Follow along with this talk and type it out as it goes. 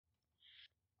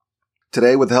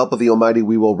Today, with the help of the Almighty,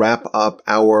 we will wrap up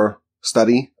our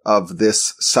study of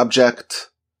this subject,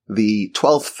 the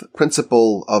 12th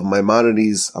principle of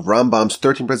Maimonides, of Rambam's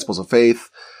 13 Principles of Faith,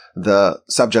 the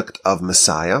subject of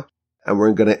Messiah. And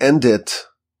we're going to end it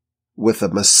with a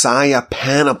Messiah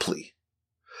panoply,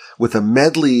 with a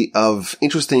medley of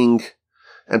interesting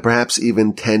and perhaps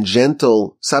even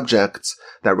tangential subjects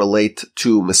that relate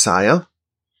to Messiah.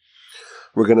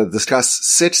 We're going to discuss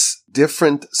 6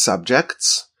 different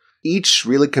subjects. Each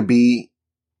really could be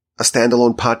a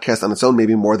standalone podcast on its own,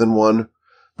 maybe more than one,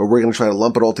 but we're going to try to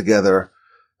lump it all together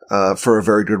for a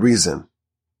very good reason.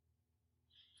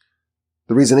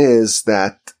 The reason is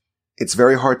that it's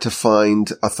very hard to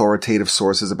find authoritative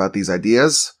sources about these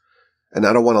ideas, and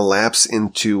I don't want to lapse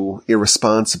into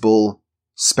irresponsible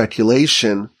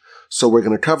speculation, so we're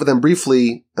going to cover them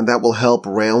briefly, and that will help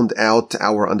round out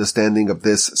our understanding of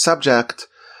this subject.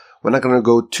 We're not going to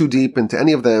go too deep into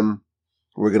any of them.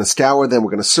 We're going to scour them,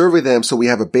 we're going to survey them, so we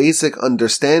have a basic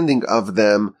understanding of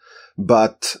them,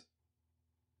 but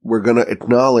we're going to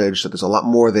acknowledge that there's a lot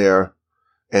more there,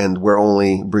 and we're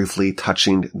only briefly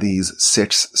touching these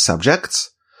 6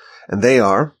 subjects. And they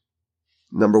are,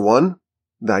 number 1,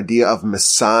 the idea of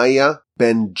Messiah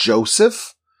ben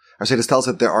Joseph. Our Sages tells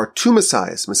us that there are 2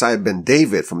 Messiahs, Messiah ben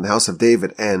David from the house of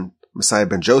David and Messiah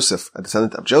ben Joseph, a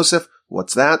descendant of Joseph.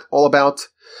 What's that all about?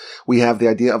 We have the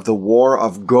idea of the war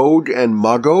of Gog and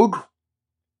Magog.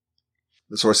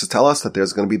 The sources tell us that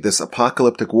there's going to be this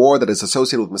apocalyptic war that is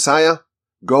associated with Messiah.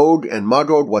 Gog and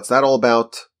Magog, what's that all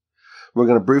about? We're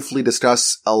going to briefly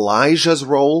discuss Elijah's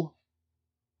role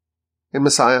in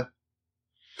Messiah.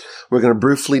 We're going to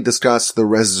briefly discuss the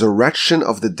resurrection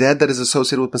of the dead that is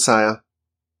associated with Messiah.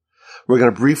 We're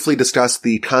going to briefly discuss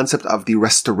the concept of the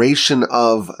restoration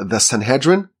of the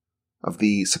Sanhedrin, of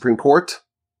the Supreme Court,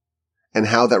 and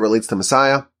how that relates to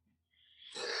Messiah.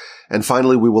 And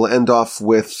finally, we will end off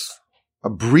with a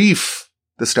brief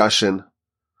discussion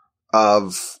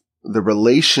of the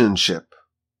relationship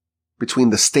between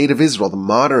the state of Israel, the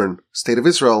modern state of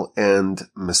Israel, and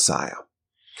Messiah.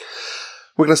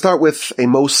 We're going to start with a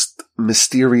most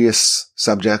mysterious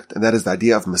subject, and that is the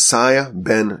idea of Messiah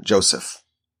ben Joseph.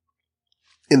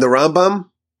 In the Rambam,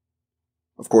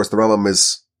 of course, the Rambam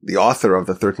is the author of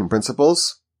the 13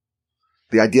 Principles.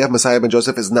 The idea of Messiah ben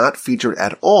Joseph is not featured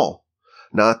at all,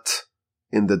 not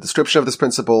in the description of this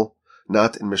principle,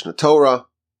 not in Mishnah Torah,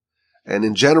 and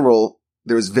in general,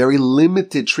 there is very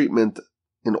limited treatment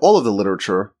in all of the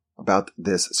literature about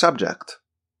this subject.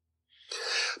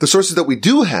 The sources that we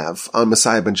do have on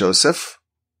Messiah ben Joseph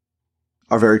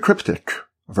are very cryptic,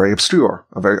 very obscure,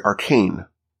 very arcane.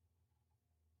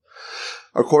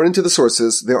 According to the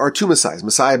sources, there are 2 Messiahs.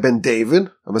 Messiah ben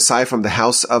David, a Messiah from the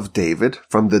house of David,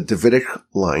 from the Davidic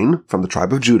line, from the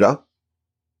tribe of Judah.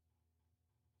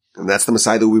 And that's the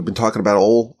Messiah that we've been talking about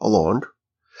all along.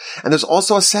 And there's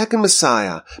also a second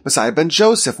Messiah, Messiah ben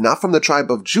Joseph, not from the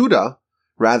tribe of Judah,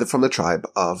 rather from the tribe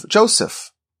of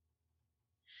Joseph.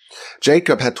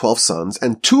 Jacob had 12 sons,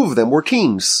 and 2 of them were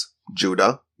kings.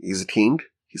 Judah, he's a king.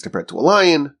 He's compared to a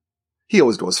lion. He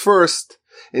always goes first.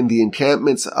 In the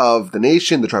encampments of the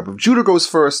nation, the tribe of Judah goes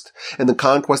first. In the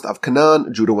conquest of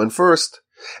Canaan, Judah went first.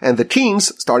 And the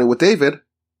kings, starting with David,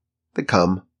 they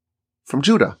come from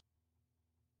Judah.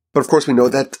 But of course we know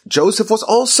that Joseph was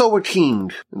also a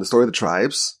king in the story of the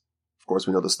tribes. Of course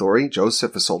we know the story.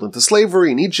 Joseph is sold into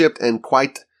slavery in Egypt and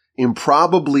quite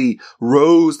improbably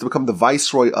rose to become the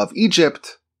viceroy of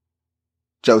Egypt.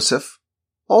 Joseph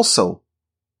also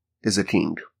is a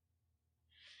king.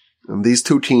 And these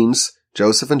 2 kings,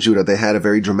 Joseph and Judah, they had a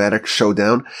very dramatic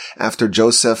showdown. After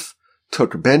Joseph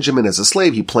took Benjamin as a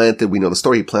slave, we know the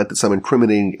story, he planted some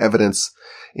incriminating evidence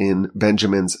in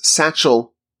Benjamin's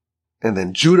satchel. And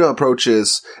then Judah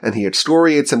approaches and he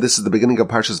excoriates him. This is the beginning of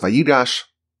Parshas Vayigash.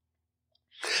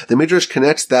 The Midrash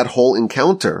connects that whole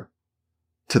encounter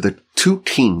to the 2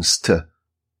 kings, to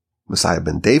Messiah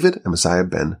ben David and Messiah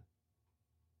ben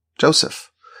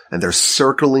Joseph. And they're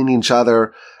circling each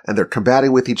other and they're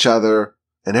combating with each other,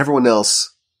 and everyone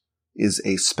else is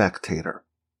a spectator.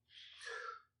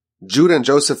 Judah and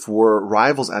Joseph were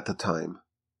rivals at the time,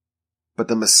 but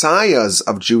the Messiahs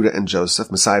of Judah and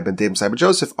Joseph, Messiah ben David, Messiah ben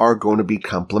Joseph, are going to be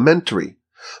complementary.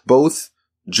 Both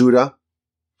Judah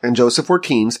and Joseph were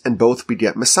kings, and both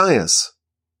beget Messiahs.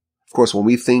 Of course, when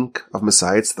we think of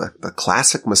Messiah, it's the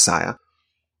classic Messiah.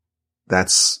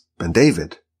 That's ben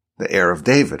David, the heir of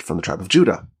David from the tribe of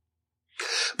Judah.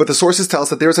 But the sources tell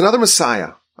us that there's another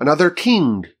Messiah, another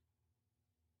king,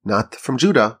 not from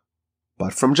Judah,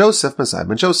 but from Joseph, Messiah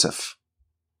ben Joseph.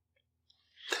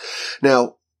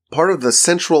 Now, part of the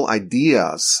central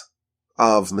ideas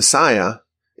of Messiah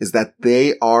is that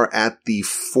they are at the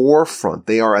forefront.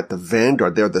 They are at the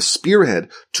vanguard. They're the spearhead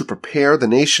to prepare the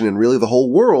nation and really the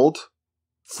whole world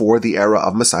for the era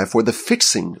of Messiah, for the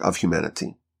fixing of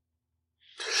humanity.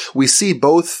 We see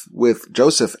both with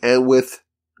Joseph and with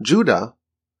Judah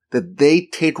that they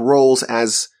take roles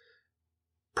as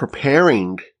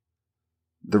preparing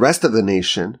the rest of the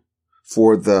nation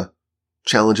for the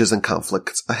challenges and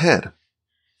conflicts ahead.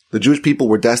 The Jewish people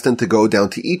were destined to go down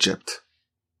to Egypt.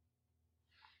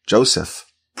 Joseph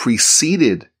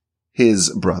preceded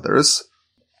his brothers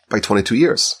by 22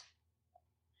 years.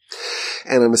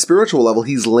 And on a spiritual level,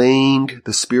 he's laying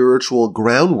the spiritual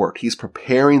groundwork. He's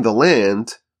preparing the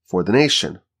land for the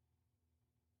nation.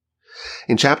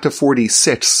 In chapter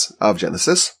 46 of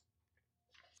Genesis,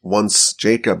 once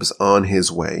Jacob's on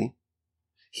his way,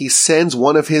 he sends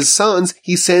one of his sons,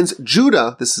 he sends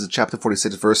Judah, this is chapter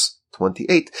 46, verse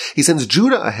 28, he sends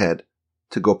Judah ahead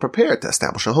to go prepare, to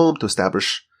establish a home, to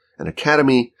establish an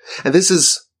academy. And this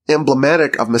is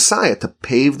emblematic of Messiah, to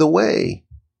pave the way,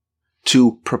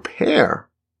 to prepare,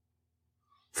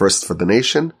 first for the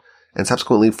nation, and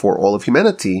subsequently for all of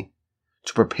humanity,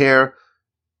 to prepare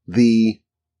the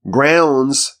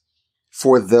grounds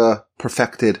for the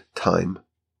perfected time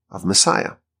of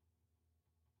Messiah.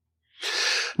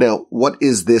 Now, what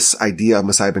is this idea of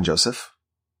Messiah ben Joseph?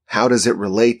 How does it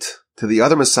relate to the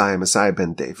other Messiah, Messiah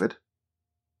ben David?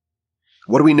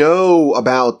 What do we know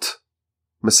about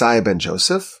Messiah ben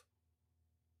Joseph?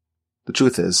 The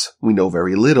truth is, we know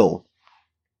very little.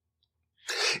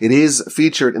 It is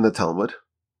featured in the Talmud.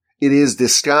 It is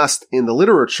discussed in the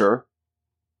literature.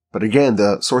 But again,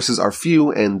 the sources are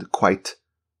few and quite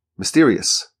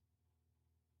mysterious.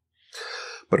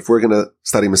 But if we're going to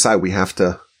study Messiah, we have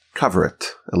to cover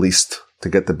it, at least to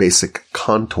get the basic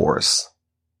contours.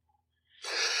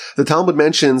 The Talmud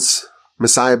mentions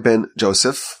Messiah ben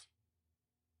Joseph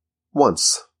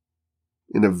once,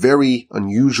 in a very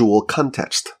unusual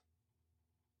context.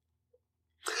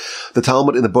 The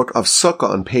Talmud in the book of Sukkah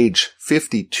on page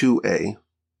 52a,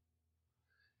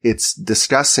 it's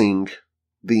discussing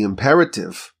the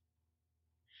imperative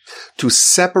to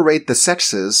separate the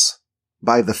sexes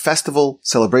by the festival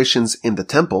celebrations in the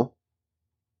temple.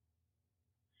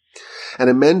 And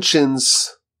it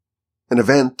mentions an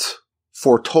event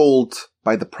foretold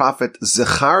by the prophet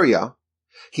Zechariah.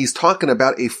 He's talking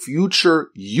about a future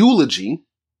eulogy.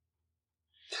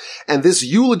 And this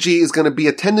eulogy is going to be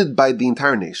attended by the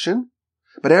entire nation.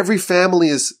 But every family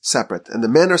is separate. And the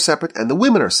men are separate and the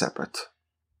women are separate.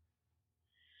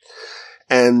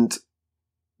 And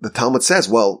the Talmud says,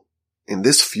 well, in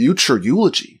this future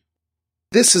eulogy,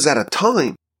 this is at a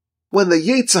time when the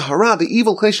Yetzer Hara, the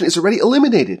evil inclination, is already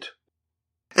eliminated.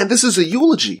 And this is a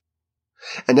eulogy.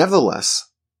 And nevertheless,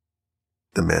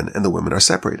 the men and the women are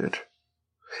separated.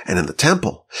 And in the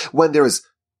temple, when there is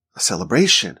a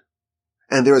celebration,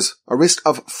 and there is a risk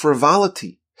of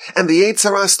frivolity, and the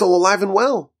Yetzer Hara is still alive and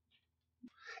well.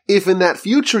 If in that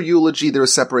future eulogy there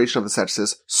is separation of the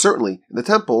sexes, certainly in the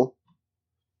temple,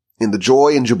 in the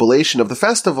joy and jubilation of the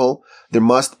festival, there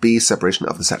must be separation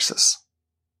of the sexes.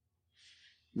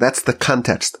 That's the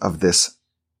context of this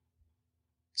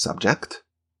subject.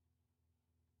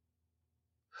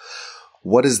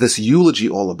 What is this eulogy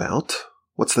all about?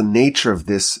 What's the nature of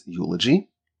this eulogy?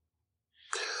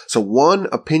 So one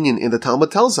opinion in the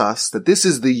Talmud tells us that this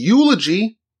is the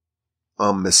eulogy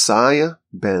on Messiah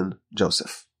ben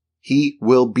Joseph. He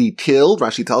will be killed.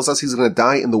 Rashi tells us he's going to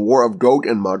die in the war of Gog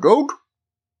and Magog.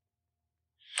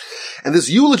 And this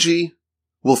eulogy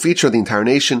will feature the entire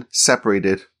nation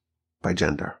separated by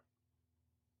gender.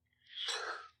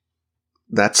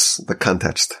 That's the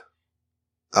context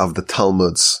of the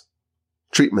Talmud's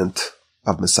treatment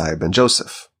of Messiah ben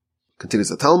Joseph. Continues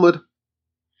the Talmud.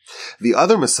 The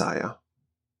other Messiah,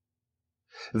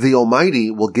 the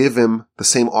Almighty will give him the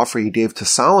same offer he gave to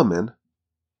Solomon.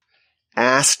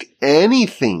 Ask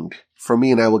anything from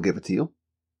me and I will give it to you.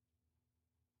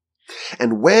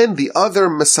 And when the other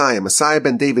Messiah, Messiah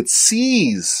ben David,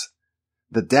 sees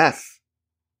the death,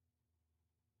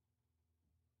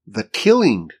 the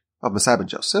killing of Messiah ben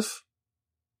Joseph,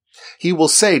 he will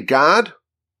say, God,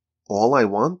 all I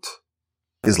want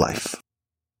is life.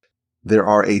 There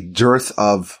are a dearth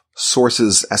of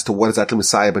sources as to what exactly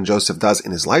Messiah ben Joseph does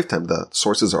in his lifetime. The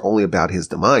sources are only about his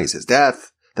demise, his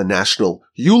death, the national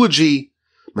eulogy,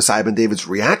 Messiah ben David's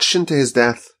reaction to his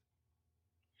death.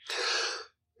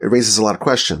 It raises a lot of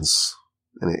questions.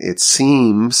 And it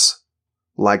seems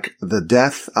like the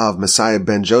death of Messiah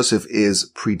ben Joseph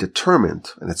is predetermined.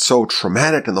 And it's so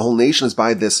traumatic, and the whole nation is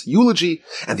by this eulogy.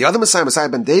 And the other Messiah, Messiah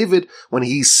ben David, when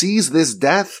he sees this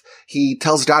death, he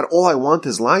tells God, all I want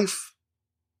is life.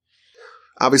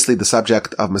 Obviously, the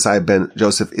subject of Messiah ben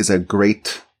Joseph is a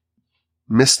great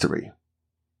mystery.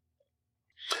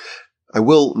 I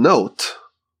will note,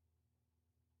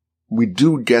 we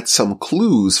do get some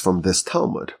clues from this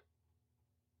Talmud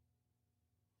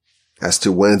as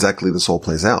to when exactly this all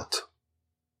plays out.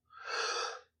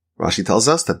 Rashi tells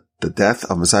us that the death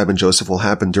of Messiah ben Joseph will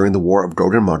happen during the war of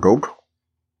Gog and Magog.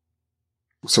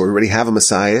 So we already have a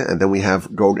Messiah, and then we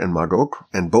have Gog and Magog,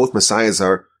 and both Messiahs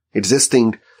are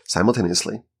existing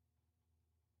simultaneously.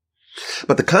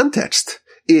 But the context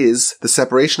is the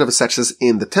separation of the sexes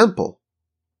in the temple.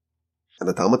 And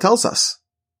the Talmud tells us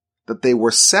that they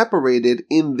were separated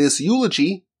in this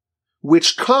eulogy,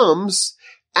 which comes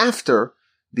after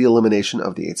the elimination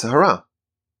of the Yetzer Hara.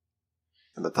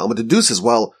 And the Talmud deduces,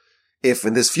 well, if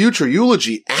in this future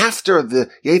eulogy, after the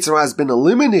Yetzer Hara has been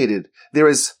eliminated, there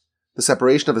is the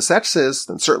separation of the sexes,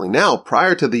 then certainly now,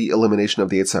 prior to the elimination of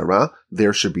the Yetzer Hara,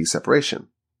 there should be separation.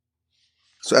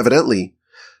 So evidently,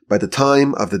 by the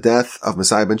time of the death of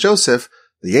Messiah ben Joseph,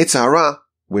 the Yetzer Hara,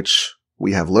 which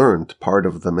we have learned part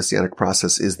of the messianic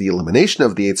process is the elimination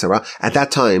of the Yetzer Hara, at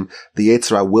that time, the Yetzer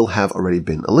Hara will have already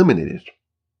been eliminated.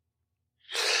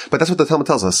 But that's what the Talmud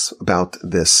tells us about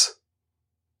this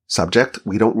subject.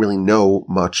 We don't really know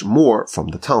much more from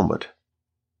the Talmud.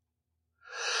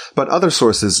 But other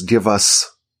sources give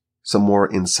us some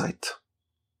more insight.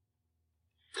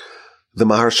 The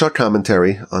Maharsha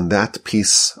commentary on that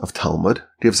piece of Talmud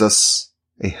gives us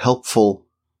a helpful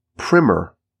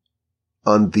primer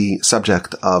on the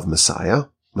subject of Messiah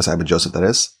ben Joseph, that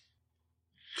is.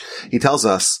 He tells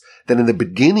us that in the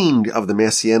beginning of the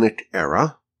Messianic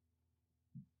era,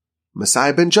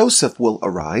 Messiah ben Joseph will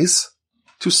arise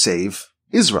to save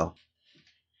Israel.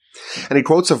 And he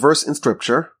quotes a verse in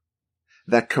Scripture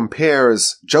that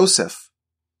compares Joseph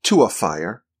to a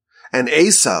fire and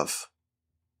Esav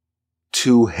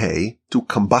to hay, to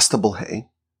combustible hay.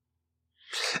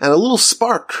 And a little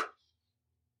spark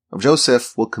of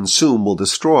Joseph will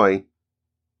destroy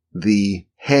the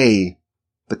hay,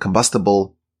 the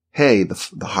combustible hay, the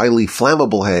highly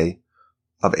flammable hay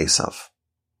of Esav.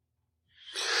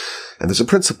 And there's a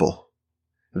principle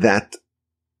that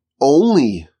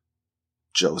only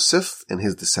Joseph and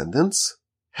his descendants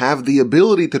have the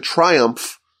ability to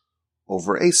triumph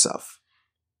over Esav.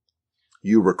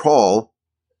 You recall,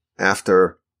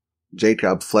 after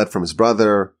Jacob fled from his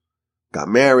brother, got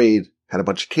married, had a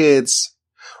bunch of kids,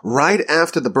 right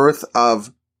after the birth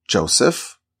of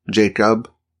Joseph, Jacob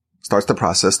starts the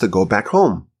process to go back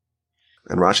home.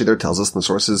 And Rashi there tells us, and the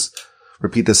sources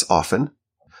repeat this often,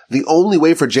 the only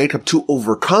way for Jacob to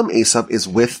overcome Esav is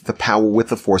with the power, with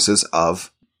the forces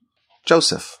of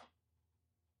Joseph.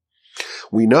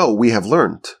 We have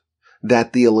learned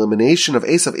that the elimination of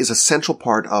Esav is a central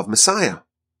part of Messiah.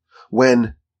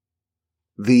 When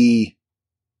the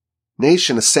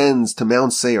nation ascends to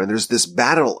Mount Seir and there's this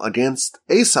battle against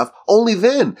Esav, only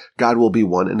then God will be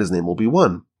one and his name will be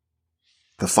one.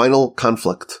 The final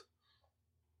conflict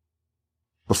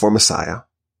before Messiah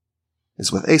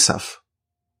is with Esav.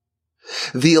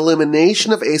 The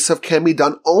elimination of Esav can be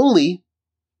done only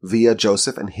via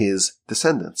Joseph and his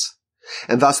descendants.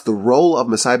 And thus the role of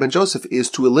Messiah ben Joseph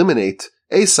is to eliminate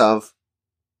Esav.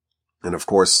 And of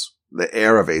course, the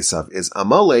heir of Esav is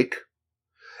Amalek.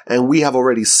 And we have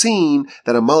already seen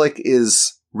that Amalek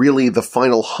is really the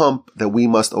final hump that we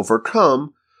must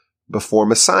overcome before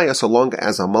Messiah. So long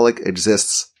as Amalek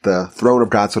exists, the throne of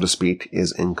God, so to speak,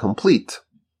 is incomplete.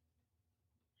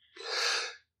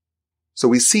 So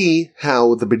we see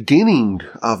how the beginning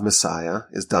of Messiah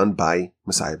is done by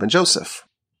Messiah ben Joseph.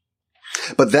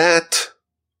 But that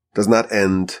does not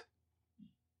end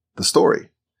the story.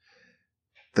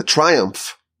 The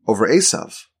triumph over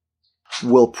Esav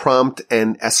will prompt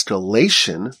an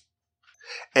escalation,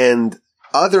 and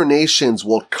other nations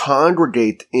will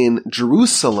congregate in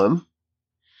Jerusalem,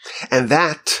 and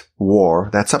that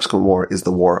subsequent war, is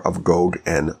the war of Gog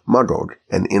and Magog.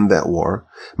 And in that war,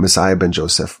 Messiah ben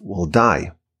Joseph will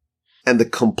die. And the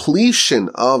completion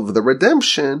of the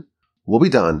redemption will be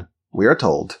done, we are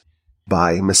told,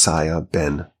 by Messiah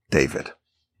ben David.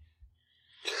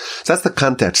 So that's the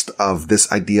context of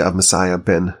this idea of Messiah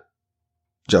ben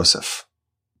Joseph.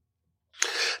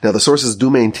 Now, the sources do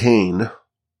maintain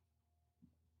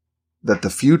that the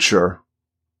future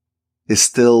is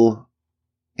still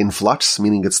in flux,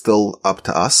 meaning it's still up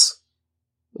to us.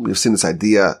 We've seen this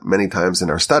idea many times in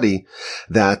our study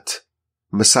that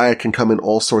Messiah can come in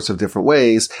all sorts of different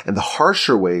ways, and the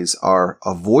harsher ways are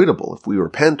avoidable. If we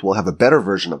repent, we'll have a better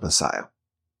version of Messiah.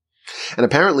 And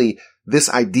apparently, this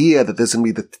idea that there's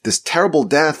going to be this terrible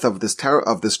death of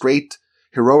this great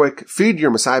heroic figure,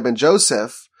 Messiah ben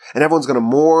Joseph, and everyone's going to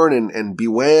mourn and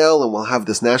bewail, and we'll have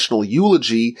this national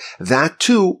eulogy. That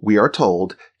too, we are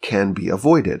told, can be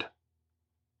avoided.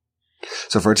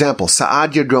 So for example,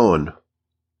 Saadia Gaon,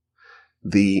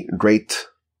 the great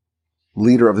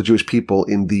leader of the Jewish people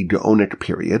in the Gaonic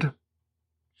period,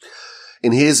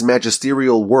 in his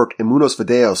magisterial work, Emunos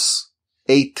Videos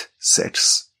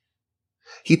 8:6,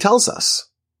 he tells us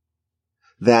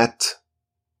that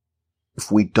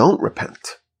if we don't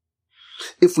repent,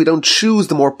 if we don't choose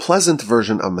the more pleasant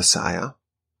version of Messiah,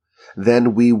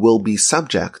 then we will be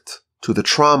subject to the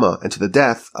trauma and to the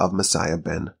death of Messiah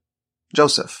ben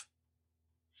Joseph.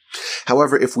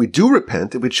 However, if we do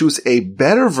repent, if we choose a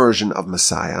better version of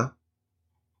Messiah,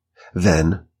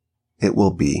 then it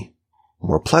will be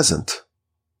more pleasant.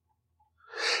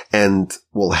 And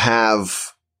we'll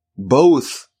have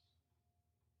both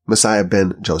Messiah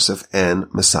ben Joseph and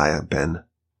Messiah ben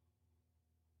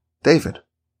David.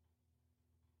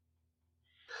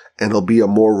 And it'll be a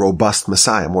more robust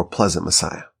Messiah, a more pleasant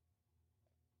Messiah.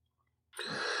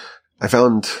 I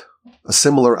found a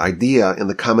similar idea in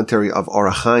the commentary of Or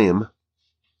HaChaim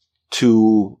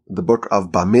to the book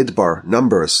of Bamidbar,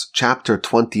 Numbers, chapter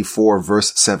 24,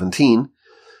 verse 17.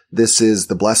 This is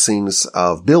the blessings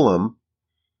of Bilam,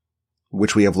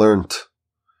 which we have learned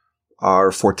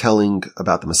are foretelling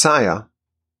about the Messiah.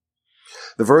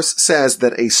 The verse says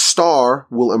that a star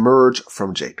will emerge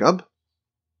from Jacob,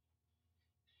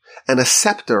 and a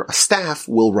scepter, a staff,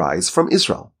 will rise from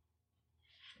Israel.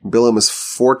 Bilam is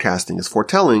forecasting, is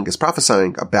foretelling, is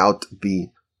prophesying about the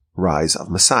rise of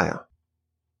Messiah.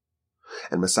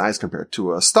 And Messiah is compared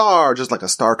to a star, just like a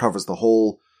star covers the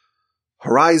whole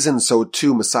horizon, so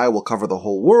too Messiah will cover the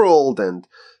whole world, and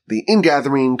the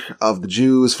ingathering of the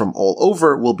Jews from all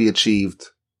over will be achieved.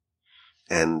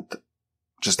 And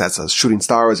just as a shooting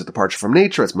star is a departure from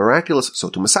nature, it's miraculous, so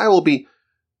too Messiah will be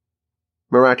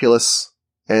miraculous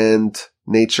and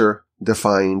nature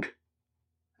defying.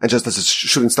 And just as a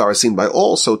shooting star is seen by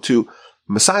all, so too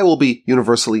Messiah will be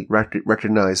universally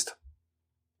recognized.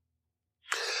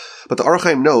 But the Or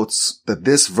HaChaim notes that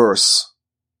this verse,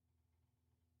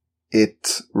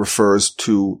 it refers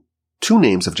to two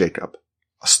names of Jacob.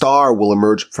 A star will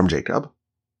emerge from Jacob,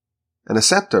 and a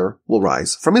scepter will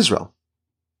rise from Israel.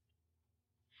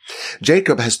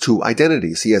 Jacob has two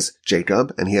identities. He has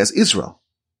Jacob and he has Israel.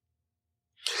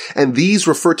 And these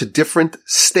refer to different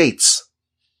states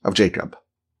of Jacob.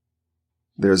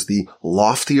 There's the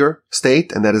loftier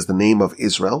state, and that is the name of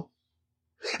Israel.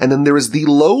 And then there is the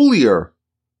lowlier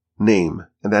name,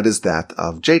 and that is that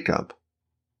of Jacob.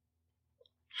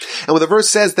 And when the verse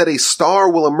says that a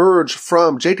star will emerge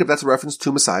from Jacob, that's a reference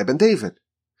to Messiah ben David.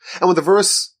 And when the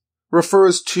verse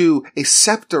refers to a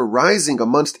scepter rising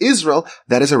amongst Israel,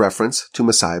 that is a reference to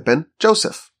Messiah ben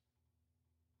Joseph.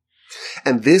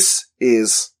 And this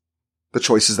is the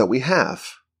choices that we have.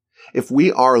 If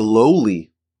we are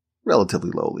lowly,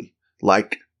 relatively lowly,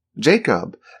 like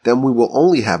Jacob, then we will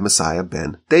only have Messiah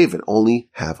ben David, only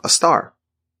have a star.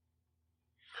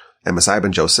 And Messiah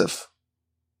ben Joseph,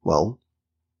 well,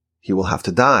 he will have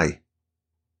to die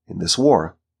in this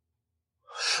war.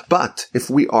 But if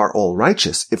we are all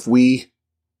righteous, if we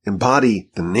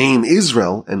embody the name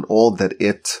Israel and all that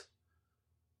it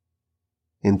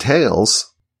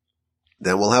entails,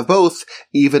 then we'll have both.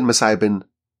 Even Messiah ben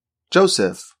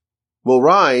Joseph will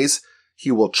rise.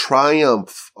 He will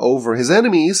triumph over his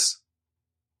enemies,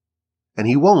 and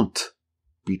he won't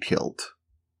be killed.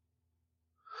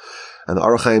 And the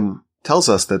Or HaChaim tells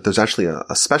us that there's actually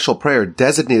a special prayer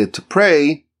designated to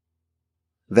pray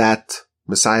that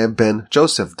Messiah ben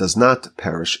Joseph does not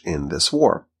perish in this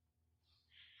war.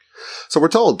 So we're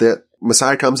told that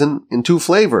Messiah comes in two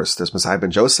flavors. There's Messiah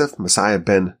ben Joseph, Messiah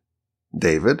ben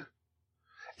David.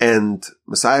 And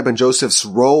Messiah ben Joseph's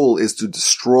role is to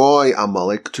destroy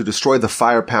Amalek, to destroy the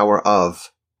firepower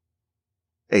of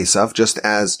Esav, just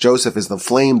as Joseph is the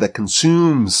flame that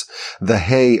consumes the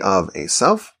hay of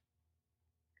Esav.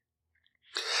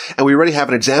 And we already have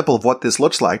an example of what this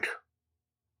looks like.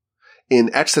 In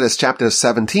Exodus chapter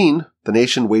 17, the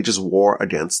nation wages war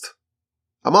against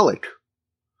Amalek.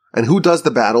 And who does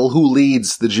the battle? Who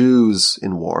leads the Jews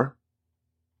in war?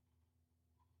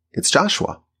 It's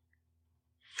Joshua.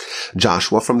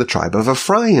 Joshua from the tribe of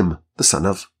Ephraim, the son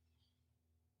of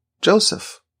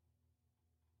Joseph.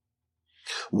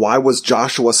 Why was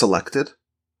Joshua selected?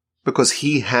 Because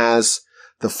he has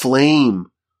the flame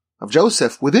of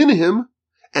Joseph within him,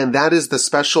 and that is the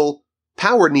special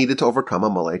power needed to overcome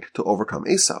Amalek, to overcome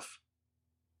Esav.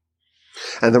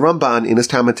 And the Ramban, in his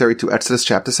commentary to Exodus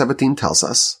chapter 17, tells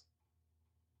us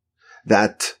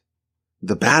that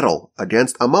the battle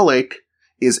against Amalek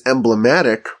is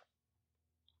emblematic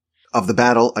of the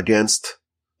battle against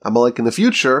Amalek in the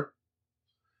future,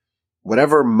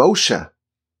 whatever Moshe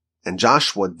and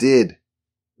Joshua did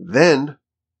then,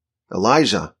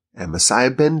 Elijah and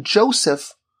Messiah ben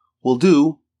Joseph will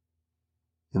do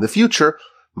in the future.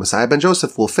 Messiah ben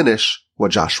Joseph will finish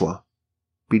what Joshua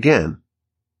began.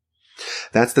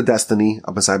 That's the destiny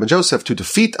of Messiah ben Joseph, to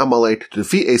defeat Amalek, to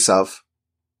defeat Esav.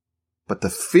 But the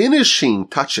finishing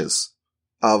touches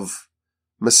of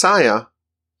Messiah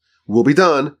will be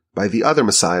done by the other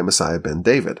Messiah, Messiah ben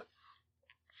David.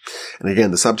 And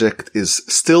again, the subject is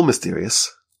still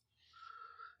mysterious,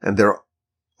 and there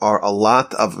are a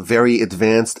lot of very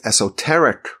advanced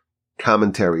esoteric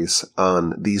commentaries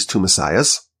on these two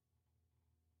messiahs.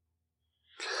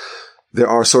 There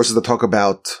are sources that talk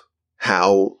about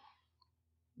how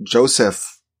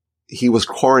Joseph, he was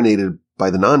coronated by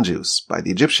the non-Jews, by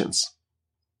the Egyptians.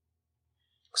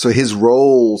 So his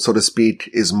role, so to speak,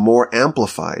 is more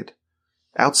amplified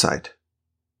outside.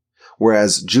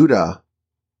 Whereas Judah,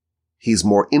 he's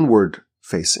more inward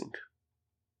facing.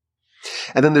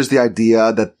 And then there's the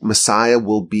idea that Messiah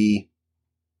will be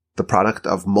the product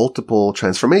of multiple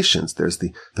transformations. There's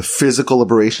the physical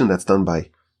liberation that's done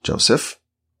by Joseph,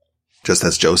 just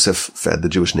as Joseph fed the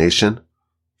Jewish nation,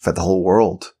 fed the whole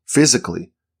world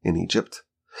physically in Egypt.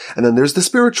 And then there's the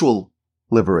spiritual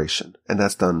liberation, and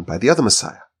that's done by the other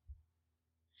Messiah.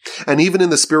 And even in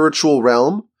the spiritual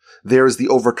realm, there is the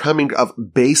overcoming of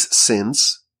base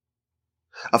sins,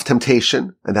 of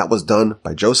temptation, and that was done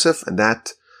by Joseph, and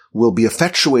that will be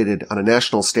effectuated on a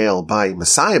national scale by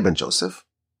Messiah ben Joseph.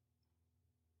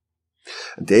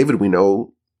 David, we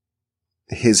know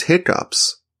his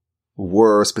hiccups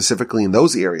were specifically in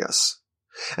those areas,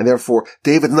 and therefore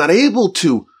David's not able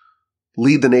to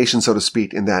lead the nation, so to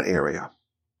speak, in that area.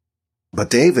 But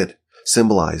David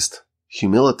symbolized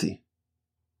humility.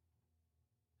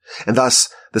 And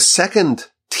thus, the second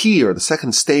tier, the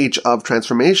second stage of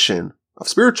transformation, of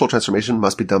spiritual transformation,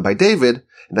 must be done by David,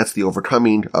 and that's the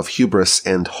overcoming of hubris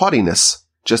and haughtiness,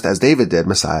 just as David did,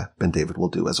 Messiah ben David will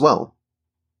do as well.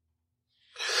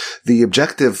 The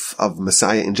objective of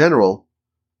Messiah in general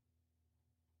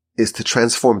is to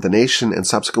transform the nation and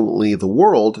subsequently the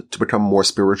world to become more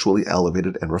spiritually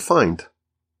elevated and refined.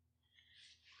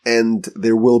 And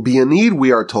there will be a need,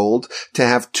 we are told, to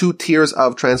have two tiers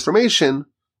of transformation,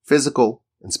 physical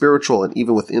and spiritual, and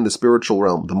even within the spiritual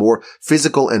realm, the more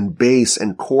physical and base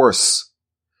and coarse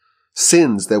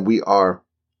sins that we are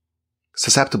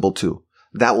susceptible to,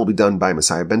 that will be done by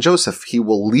Messiah ben Joseph. He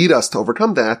will lead us to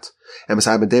overcome that, and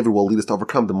Messiah ben David will lead us to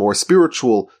overcome the more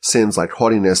spiritual sins like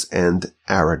haughtiness and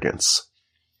arrogance.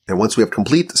 And once we have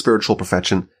complete spiritual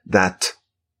perfection, that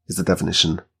is the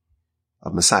definition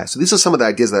of Messiah. So these are some of the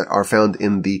ideas that are found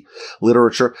in the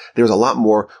literature. There's a lot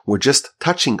more. We're just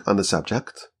touching on the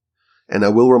subject. And I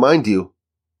will remind you,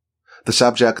 the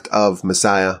subject of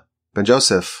Messiah ben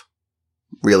Joseph,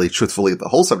 really, truthfully, the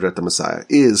whole subject of Messiah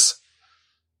is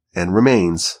and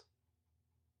remains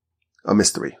a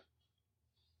mystery.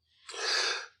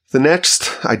 The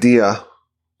next idea,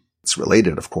 it's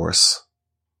related, of course,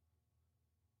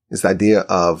 is the idea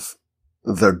of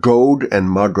the Gog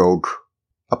and Magog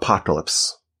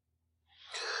apocalypse.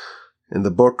 In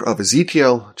the book of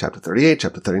Ezekiel, chapter 38,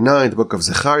 chapter 39, the book of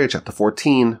Zechariah, chapter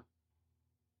 14,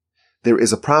 there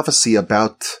is a prophecy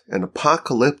about an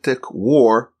apocalyptic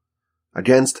war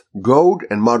against Gog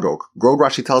and Magog. Gog,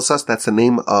 Rashi tells us, that's the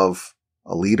name of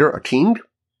a leader, a king,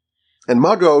 and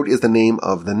Magog is the name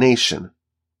of the nation.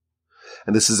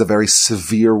 And this is a very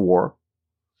severe war,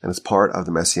 and it's part of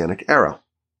the Messianic era.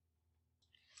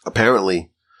 Apparently,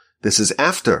 this is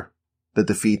after the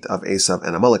defeat of Esav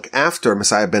and Amalek, after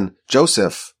Messiah ben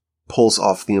Joseph pulls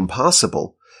off the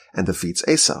impossible and defeats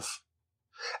Esav.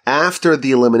 After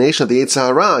the elimination of the Yetzer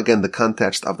Hara, again, the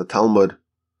context of the Talmud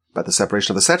about the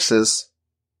separation of the sexes,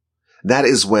 that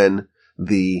is when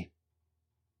the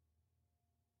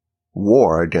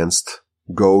war against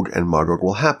Gog and Magog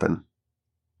will happen.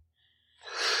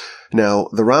 Now,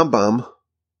 the Rambam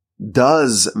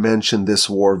does mention this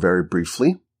war very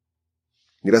briefly.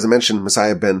 He doesn't mention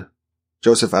Messiah ben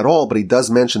Joseph at all, but he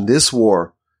does mention this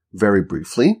war very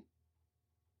briefly.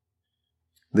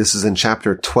 This is in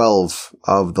chapter 12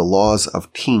 of the Laws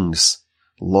of Kings,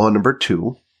 law number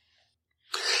 2.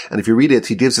 And if you read it,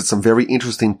 he gives it some very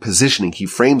interesting positioning. He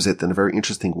frames it in a very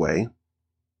interesting way.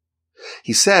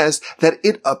 He says that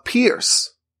it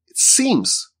appears, it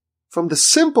seems, from the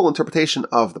simple interpretation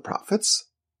of the prophets,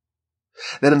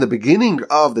 that in the beginning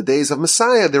of the days of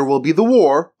Messiah, there will be the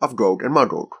war of Gog and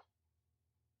Magog.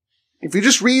 If you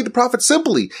just read the prophets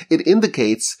simply, it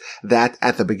indicates that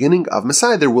at the beginning of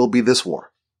Messiah, there will be this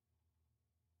war.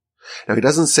 Now, he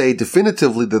doesn't say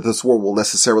definitively that this war will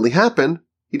necessarily happen.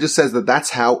 He just says that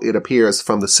that's how it appears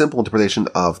from the simple interpretation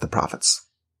of the prophets.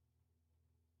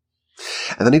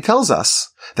 And then he tells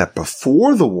us that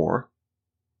before the war,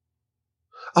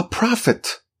 a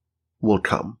prophet will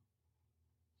come.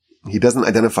 He doesn't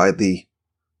identify the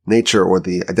nature or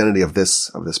the identity of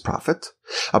this prophet.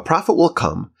 A prophet will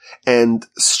come and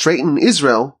straighten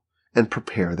Israel and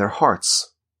prepare their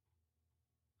hearts.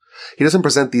 He doesn't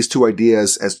present these two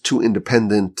ideas as two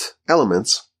independent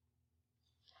elements.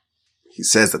 He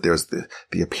says that there's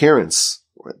the appearance,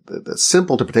 or the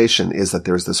simple interpretation is that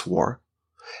there's this war,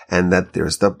 and that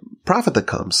there's the prophet that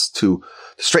comes to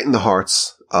straighten the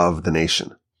hearts of the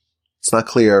nation. It's not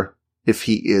clear if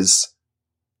he is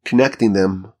connecting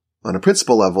them on a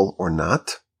principle level or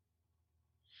not.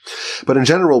 But in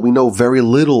general, we know very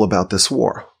little about this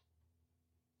war.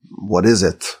 What is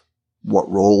it? What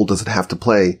role does it have to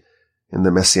play in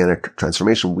the messianic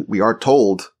transformation? We are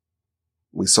told,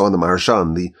 we saw in the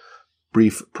Maharshan, the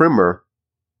brief primer,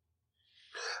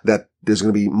 that there's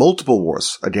going to be multiple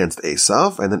wars against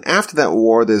Esav, and then after that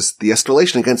war, there's the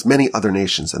escalation against many other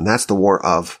nations, and that's the war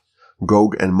of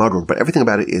Gog and Magog, but everything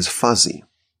about it is fuzzy.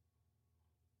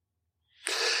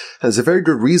 And there's a very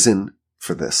good reason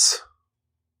for this.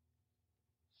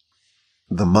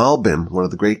 The Malbim, one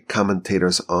of the great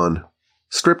commentators on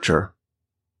scripture,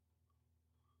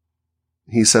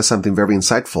 he says something very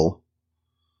insightful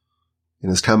in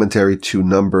his commentary to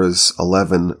Numbers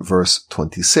 11, verse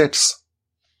 26.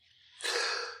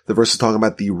 The verse is talking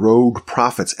about the rogue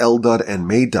prophets, Eldad and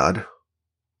Medad,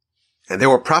 and they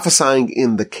were prophesying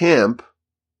in the camp,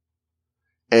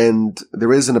 and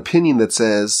there is an opinion that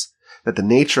says that the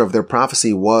nature of their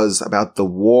prophecy was about the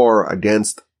war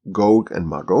against Gog and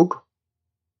Magog.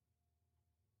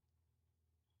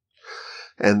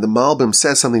 And the Malbim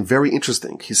says something very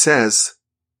interesting. He says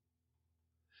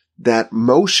that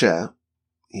Moshe,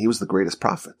 he was the greatest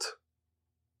prophet,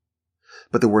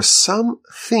 but there were some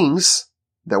things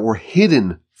that were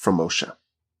hidden from Moshe.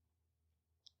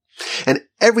 And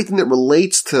everything that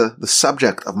relates to the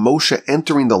subject of Moshe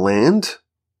entering the land,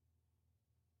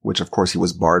 which of course he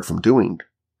was barred from doing,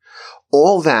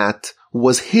 all that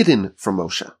was hidden from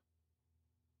Moshe,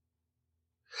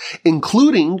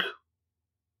 including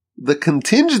the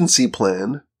contingency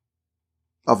plan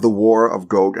of the war of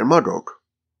Gog and Magog.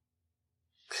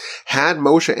 Had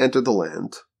Moshe entered the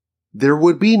land, there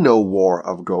would be no war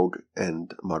of Gog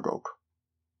and Magog.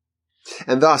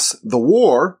 And thus, the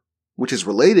war, which is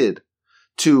related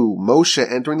to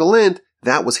Moshe entering the land,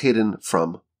 that was hidden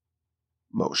from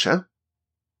Moshe.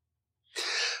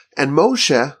 And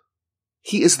Moshe,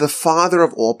 he is the father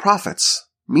of all prophets,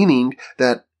 meaning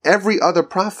that every other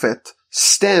prophet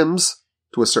stems,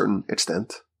 to a certain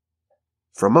extent,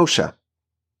 from Moshe.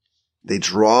 They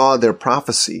draw their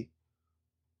prophecy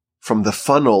from the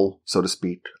funnel, so to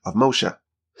speak, of Moshe.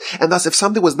 And thus, if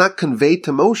something was not conveyed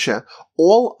to Moshe,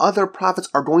 all other prophets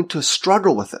are going to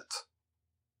struggle with it.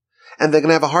 And they're going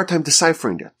to have a hard time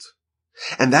deciphering it.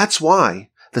 And that's why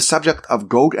the subject of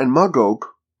Gog and Magog,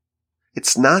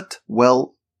 it's not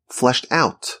well fleshed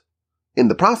out in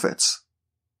the prophets.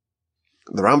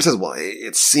 The Ram says, well,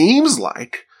 it seems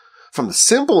like, from the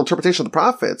simple interpretation of the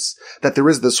prophets, that there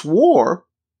is this war.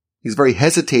 He's very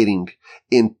hesitating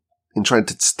in trying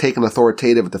to take an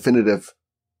authoritative, definitive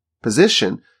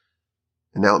position.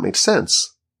 And now it makes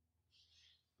sense.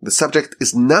 The subject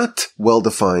is not well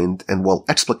defined and well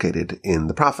explicated in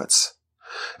the prophets.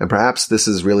 And perhaps this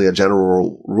is really a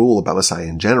general rule about Messiah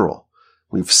in general.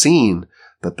 We've seen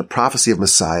that the prophecy of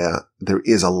Messiah, there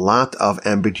is a lot of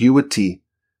ambiguity.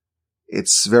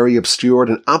 It's very obscured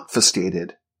and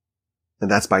obfuscated.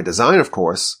 And that's by design, of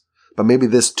course. But maybe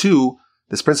this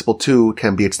principle too,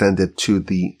 can be extended to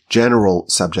the general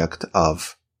subject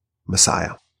of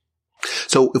Messiah.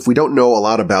 So if we don't know a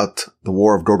lot about the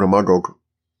war of Gog and Magog,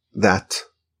 that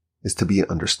is to be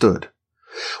understood.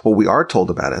 What we are told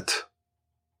about it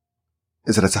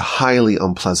is that it's a highly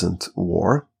unpleasant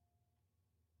war,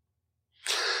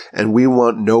 and we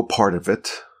want no part of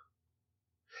it,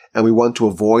 and we want to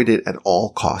avoid it at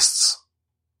all costs.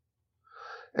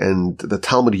 And the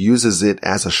Talmud uses it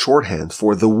as a shorthand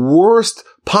for the worst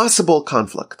possible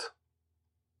conflict.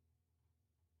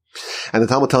 And the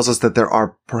Talmud tells us that there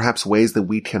are perhaps ways that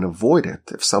we can avoid it.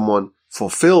 If someone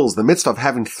fulfills the mitzvah of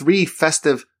having 3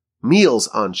 festive meals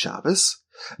on Shabbos,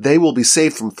 they will be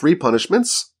saved from 3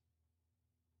 punishments: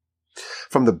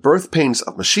 from the birth pains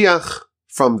of Mashiach,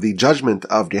 from the judgment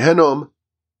of Gehenom,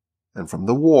 and from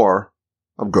the war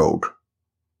of Gog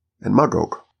and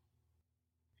Magog.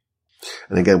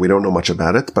 And again, we don't know much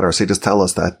about it, but our sages tell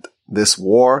us that this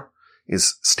war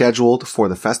is scheduled for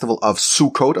the festival of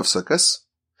Sukkot, of Sukkot,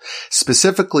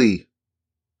 specifically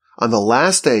on the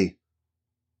last day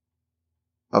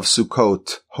of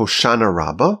Sukkot, Hoshana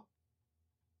Rabbah.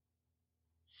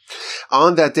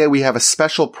 On that day, we have a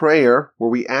special prayer where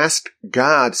we ask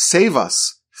God, save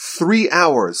us. 3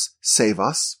 hours, save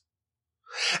us.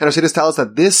 And our sages tell us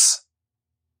that this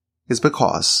is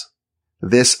because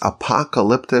this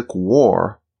apocalyptic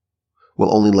war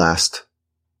will only last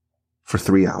for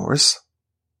 3 hours.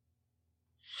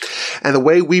 And the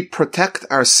way we protect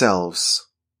ourselves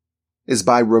is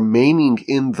by remaining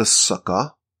in the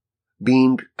sukkah,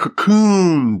 being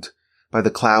cocooned by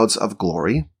the clouds of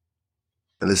glory.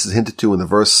 And this is hinted to in the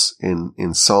verse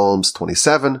in Psalms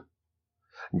 27.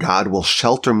 God will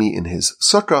shelter me in his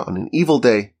sukkah on an evil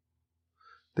day.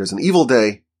 There's an evil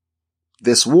day,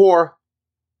 this war,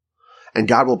 and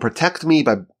God will protect me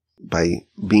by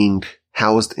being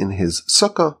housed in his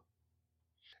sukkah.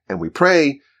 And we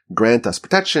pray, grant us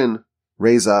protection,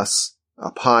 raise us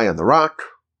up high on the rock.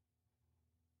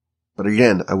 But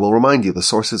again, I will remind you, the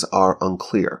sources are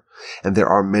unclear, and there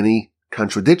are many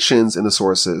contradictions in the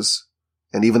sources,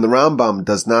 and even the Rambam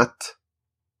does not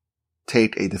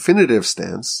take a definitive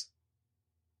stance.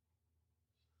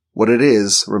 What it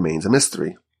is remains a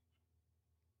mystery.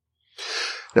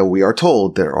 Now, we are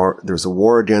told there's a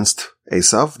war against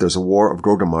Esav, there's a war of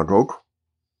Gog and Magog.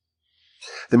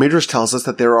 The Midrash tells us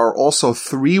that there are also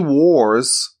 3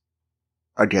 wars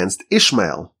against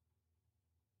Ishmael.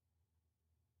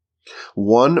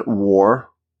 1 war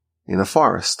in a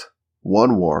forest,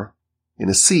 1 war in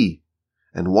a sea,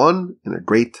 and 1 in a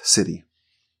great city.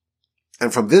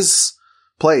 And from this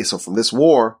place, or from this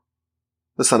war,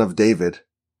 the son of David,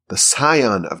 the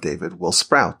scion of David, will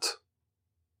sprout.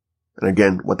 And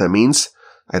again, what that means,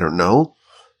 I don't know,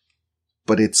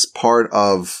 but it's part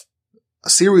of a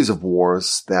series of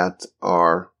wars that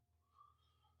are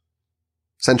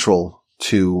central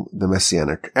to the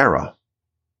Messianic era.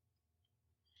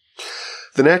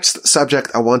 The next subject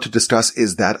I want to discuss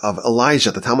is that of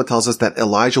Elijah. The Talmud tells us that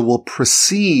Elijah will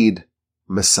precede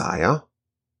Messiah.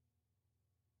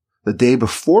 The day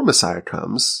before Messiah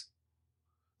comes,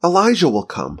 Elijah will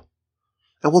come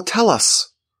and will tell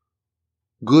us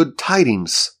good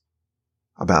tidings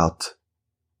about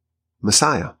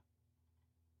Messiah.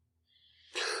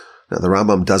 Now, the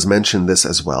Rambam does mention this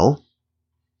as well.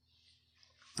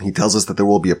 He tells us that there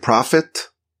will be a prophet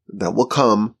that will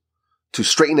come to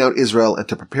straighten out Israel and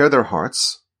to prepare their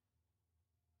hearts.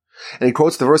 And he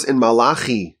quotes the verse in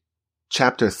Malachi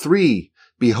chapter 3,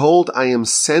 "Behold, I am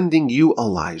sending you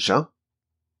Elijah."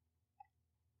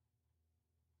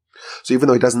 So even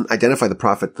though he doesn't identify the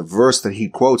prophet, the verse that he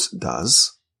quotes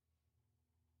does.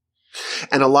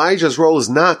 And Elijah's role is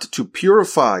not to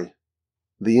purify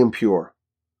the impure,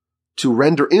 to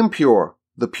render impure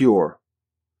the pure,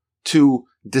 to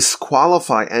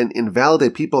disqualify and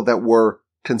invalidate people that were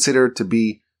considered to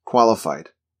be qualified,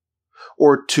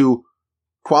 or to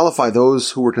qualify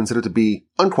those who were considered to be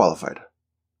unqualified.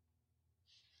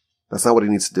 That's not what he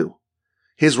needs to do.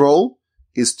 His role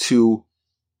is to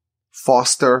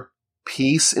foster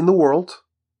peace in the world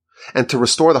and to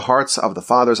restore the hearts of the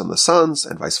fathers and the sons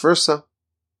and vice versa.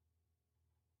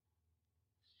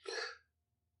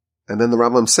 And then the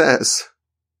Rambam says,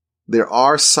 there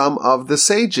are some of the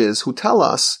sages who tell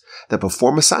us that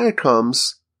before Messiah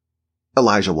comes,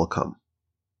 Elijah will come.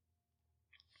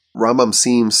 Rambam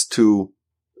seems to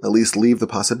at least leave the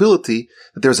possibility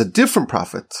that there's a different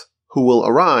prophet who will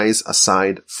arise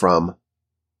aside from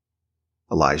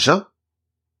Elijah.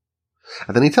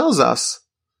 And then he tells us,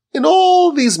 in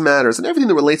all these matters and everything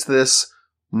that relates to this,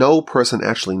 no person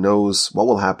actually knows what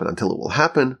will happen until it will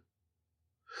happen.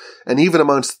 And even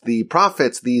amongst the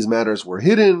prophets, these matters were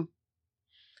hidden.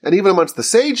 And even amongst the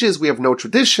sages, we have no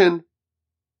tradition.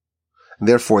 And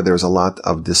therefore, there's a lot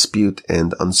of dispute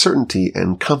and uncertainty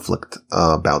and conflict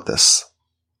about this.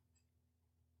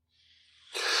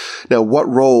 Now, what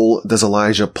role does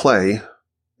Elijah play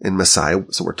in Messiah?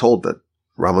 So we're told that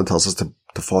Rambam tells us to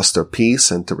foster peace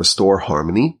and to restore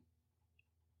harmony.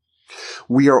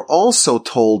 We are also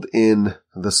told in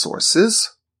the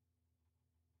sources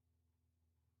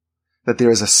that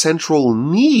there is a central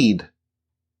need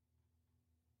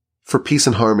for peace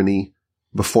and harmony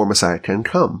before Messiah can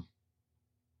come.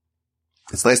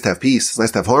 It's nice to have peace, it's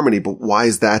nice to have harmony, but why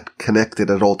is that connected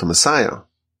at all to Messiah?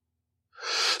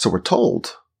 So we're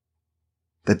told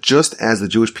that just as the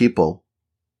Jewish people,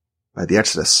 by the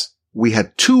Exodus, we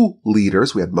had 2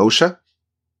 leaders, we had Moshe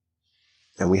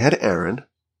and we had Aaron,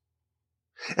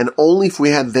 and only if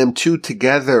we had them 2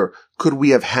 together could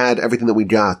we have had everything that we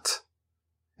got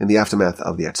in the aftermath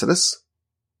of the Exodus.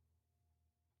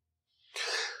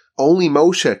 Only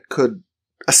Moshe could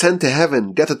ascend to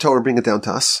heaven, get the Torah, and bring it down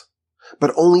to us.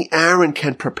 but only Aaron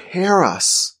can prepare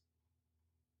us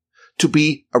to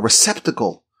be a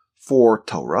receptacle for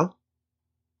Torah.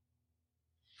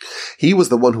 He was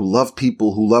the one who loved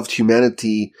people, who loved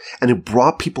humanity, and who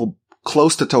brought people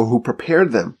close to Torah, who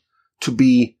prepared them to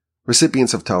be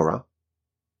recipients of Torah.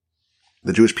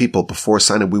 The Jewish people before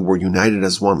Sinai, we were united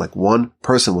as one, like one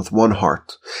person with one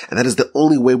heart. And that is the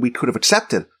only way we could have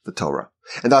accepted the Torah.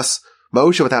 And thus,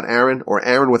 Moshe without Aaron, or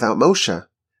Aaron without Moshe,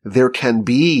 there can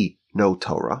be no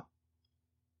Torah.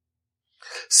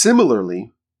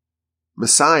 Similarly,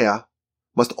 Messiah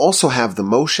must also have the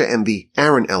Moshe and the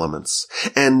Aaron elements.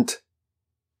 And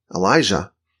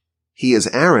Elijah, he is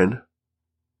Aaron,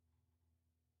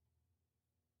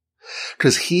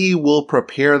 because he will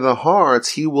prepare the hearts,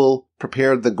 he will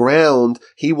prepare the ground,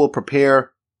 he will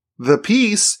prepare the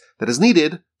piece that is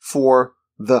needed for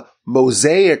the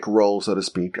Mosaic role, so to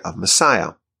speak, of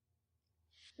Messiah.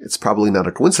 It's probably not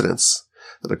a coincidence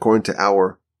that according to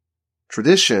our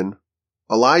tradition,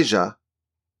 Elijah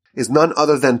is none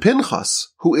other than Pinchas,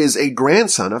 who is a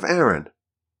grandson of Aaron.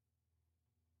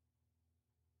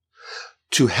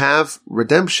 To have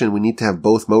redemption, we need to have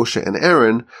both Moshe and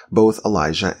Aaron, both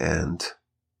Elijah and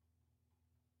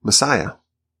Messiah.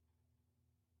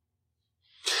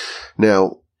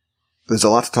 Now, there's a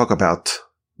lot to talk about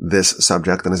this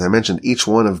subject, and as I mentioned, each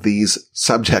one of these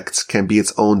subjects can be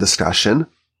its own discussion.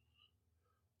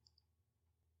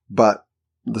 But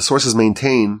the sources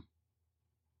maintain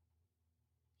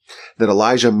that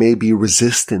Elijah may be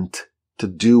resistant to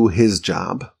do his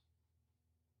job.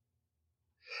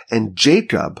 And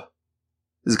Jacob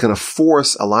is going to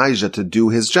force Elijah to do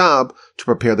his job to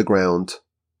prepare the ground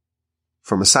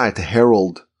for Messiah, to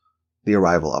herald the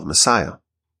arrival of Messiah.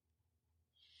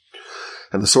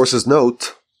 And the sources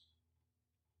note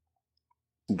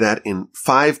that in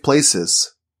 5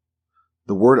 places,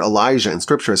 the word Elijah in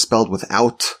Scripture is spelled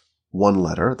without one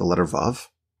letter, the letter Vav.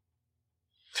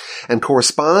 And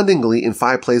correspondingly, in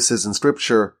 5 places in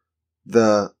Scripture,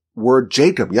 the word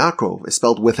Jacob, Yaakov, is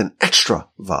spelled with an extra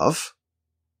Vav.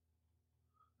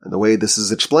 And the way this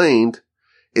is explained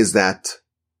is that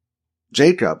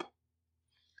Jacob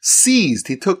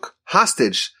he took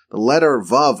hostage the letter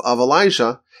Vav of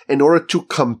Elijah in order to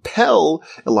compel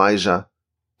Elijah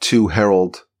to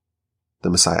herald the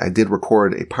Messiah. I did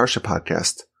record a Parsha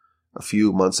podcast a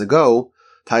few months ago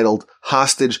titled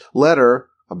Hostage Letter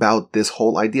about this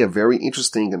whole idea. Very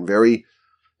interesting and very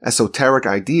esoteric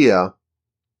idea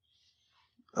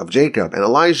of Jacob and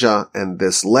Elijah and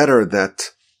this letter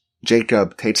that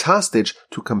Jacob takes hostage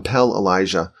to compel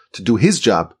Elijah to do his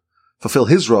job, fulfill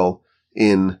his role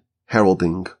in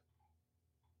heralding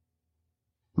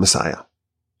Messiah.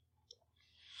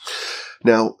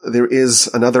 Now, there is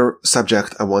another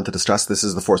subject I want to discuss. This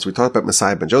is the fourth. We talked about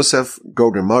Messiah ben Joseph,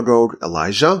 Gog and Magog,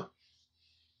 Elijah,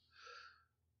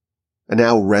 and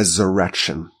now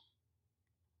resurrection.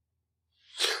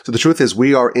 So the truth is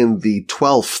we are in the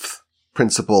 12th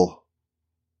principle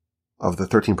of the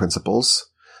 13 principles.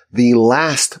 The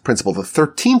last principle, the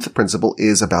 13th principle,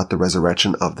 is about the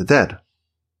resurrection of the dead.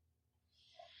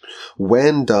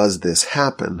 When does this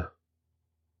happen?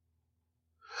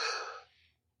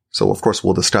 So, of course,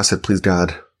 we'll discuss it, please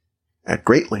God, at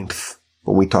great length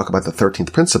when we talk about the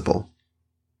 13th principle.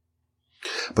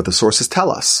 But the sources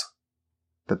tell us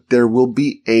that there will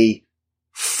be a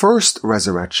first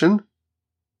resurrection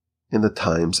in the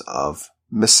times of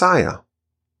Messiah.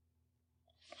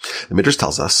 The Midrash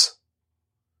tells us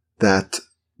that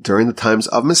during the times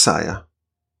of Messiah,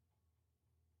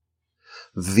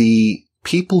 the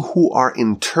people who are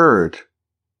interred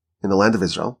in the land of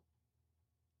Israel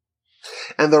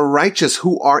and the righteous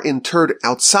who are interred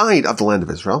outside of the land of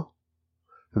Israel,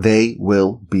 they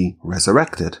will be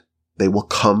resurrected. They will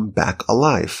come back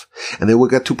alive, and they will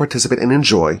get to participate and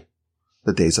enjoy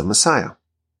the days of Messiah.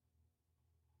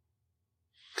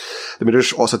 The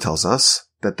Midrash also tells us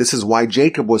that this is why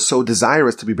Jacob was so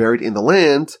desirous to be buried in the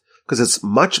land, because it's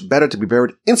much better to be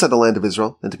buried inside the land of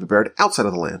Israel than to be buried outside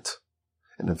of the land.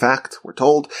 And in fact, we're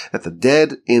told that the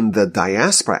dead in the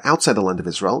diaspora outside the land of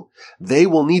Israel, they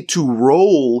will need to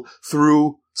roll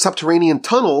through subterranean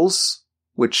tunnels,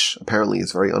 which apparently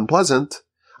is very unpleasant,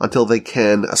 until they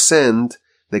can ascend,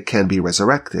 they can be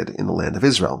resurrected in the land of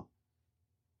Israel.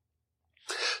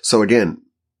 So again,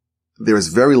 there is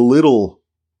very little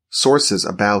sources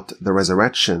about the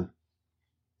resurrection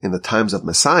in the times of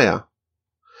Messiah,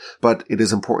 but it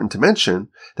is important to mention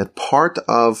that part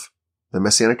of the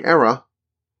Messianic era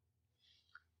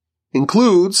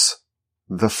includes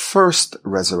the first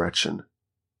resurrection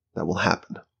that will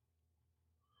happen.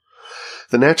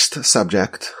 The next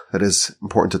subject that is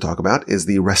important to talk about is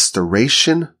the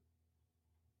restoration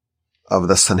of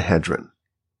the Sanhedrin.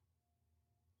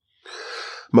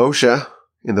 Moshe,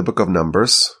 in the book of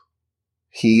Numbers,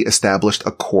 he established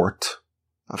a court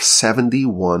of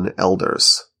 71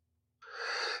 elders.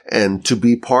 And to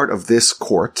be part of this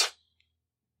court,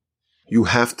 you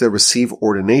have to receive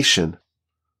ordination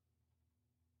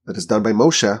that is done by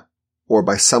Moshe, or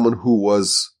by someone who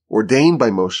was ordained by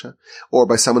Moshe, or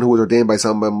by someone who was ordained by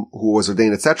someone who was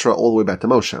ordained, etc., all the way back to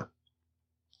Moshe.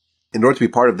 In order to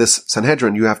be part of this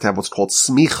Sanhedrin, you have to have what's called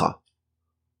smicha,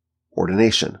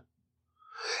 ordination.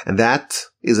 And that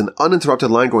is an uninterrupted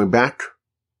line going back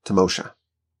to Moshe.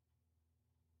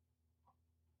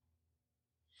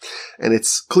 And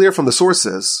it's clear from the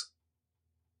sources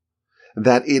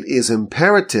that it is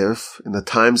imperative in the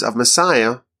times of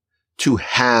Messiah to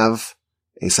have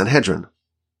a Sanhedrin.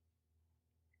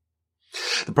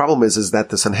 The problem is that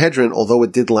the Sanhedrin, although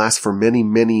it did last for many,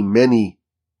 many, many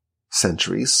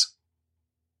centuries,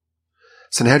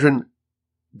 Sanhedrin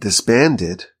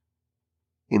disbanded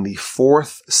in the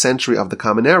 4th century of the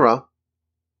Common Era.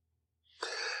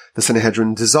 The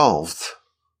Sanhedrin dissolved.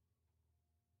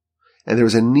 And there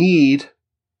was a need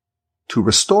to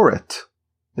restore it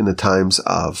in the times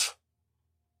of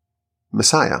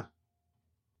Messiah.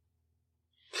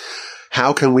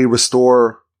 How can we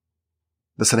restore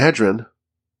the Sanhedrin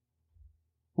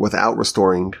without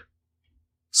restoring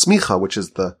smicha, which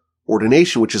is the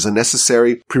ordination, which is a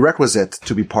necessary prerequisite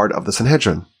to be part of the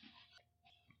Sanhedrin?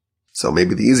 So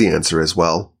maybe the easy answer is,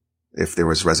 well, if there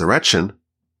was resurrection,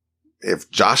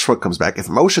 if Joshua comes back, if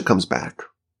Moshe comes back,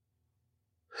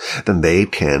 then they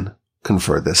can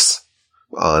confer this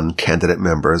on candidate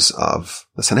members of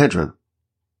the Sanhedrin.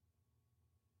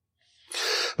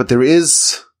 But there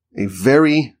is a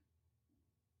very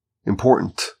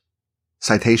important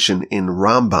citation in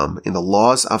Rambam in the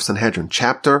Laws of Sanhedrin,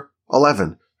 chapter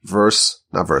 11,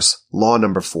 law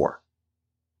number 4,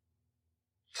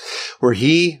 where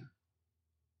he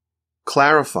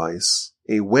clarifies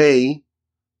a way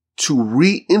to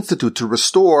reinstitute, to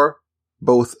restore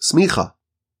both smicha,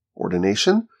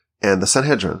 ordination, and the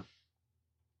Sanhedrin.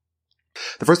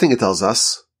 The first thing it tells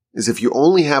us is if you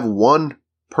only have one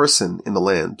person in the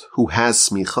land who has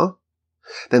smicha,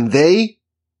 then they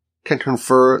can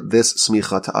confer this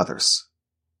smicha to others.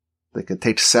 They can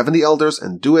take 70 elders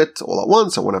and do it all at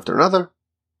once or one after another.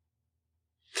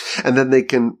 And then they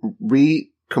can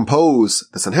recompose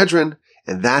the Sanhedrin,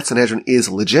 and that Sanhedrin is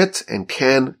legit and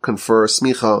can confer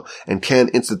smicha and can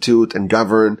institute and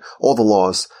govern all the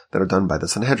laws that are done by the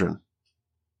Sanhedrin.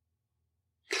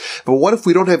 But what if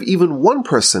we don't have even one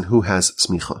person who has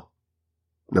smicha?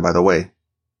 Now, by the way,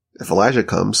 if Elijah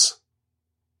comes,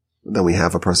 then we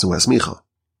have a person who has smicha.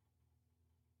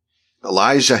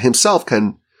 Elijah himself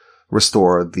can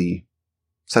restore the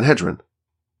Sanhedrin.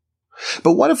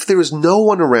 But what if there is no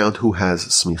one around who has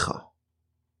smicha?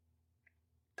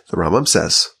 The Rambam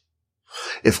says,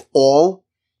 if all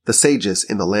the sages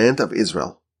in the land of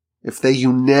Israel, if they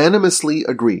unanimously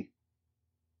agree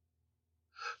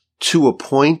to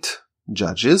appoint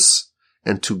judges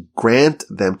and to grant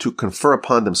them, to confer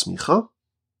upon them smicha,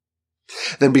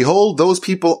 then behold, those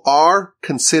people are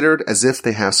considered as if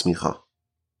they have smicha.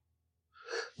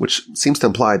 Which seems to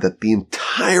imply that the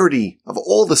entirety of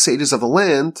all the sages of the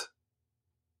land,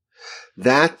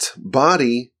 that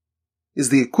body is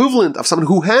the equivalent of someone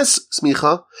who has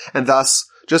smicha, and thus,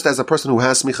 just as a person who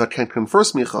has smicha can confer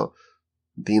smicha,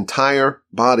 the entire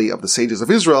body of the sages of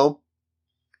Israel,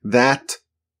 that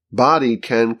body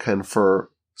can confer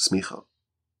smicha.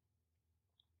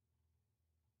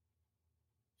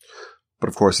 But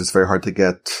of course, it's very hard to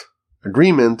get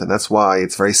agreement, and that's why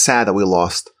it's very sad that we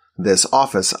lost this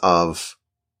office of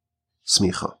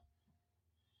smicha.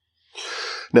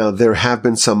 Now, there have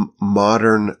been some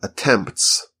modern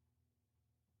attempts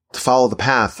to follow the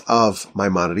path of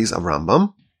Maimonides, of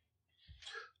Rambam,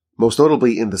 most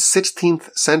notably in the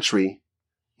 16th century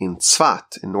in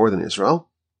Tzfat, in northern Israel.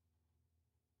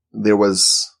 There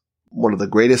was one of the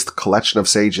greatest collection of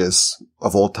sages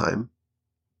of all time.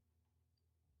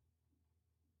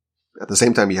 At the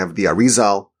same time, you have the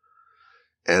Arizal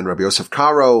and Rabbi Yosef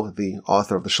Karo, the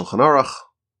author of the Shulchan Aruch.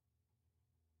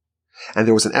 And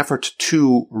there was an effort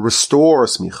to restore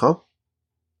smicha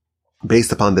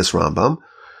based upon this Rambam.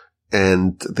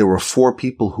 And there were 4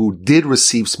 people who did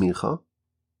receive smicha.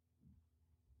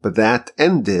 But that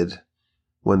ended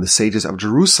when the sages of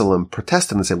Jerusalem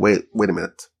protested and said, wait a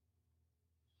minute.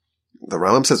 The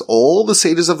Rambam says all the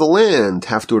sages of the land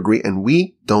have to agree, and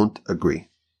we don't agree.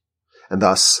 And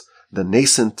thus, the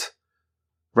nascent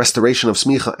restoration of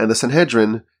smicha and the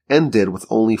Sanhedrin ended with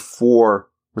only 4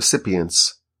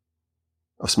 recipients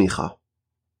of smicha.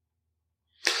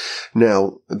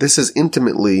 Now, this is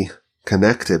intimately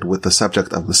connected with the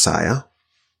subject of Messiah.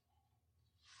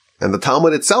 And the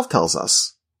Talmud itself tells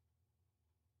us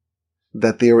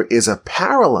that there is a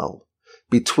parallel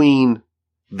between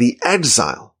the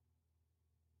exile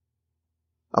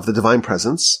of the divine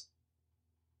presence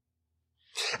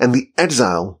and the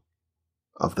exile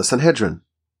of the Sanhedrin.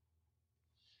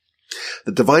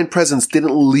 The divine presence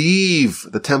didn't leave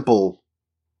the temple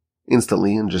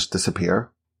instantly and just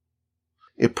disappear.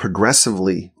 It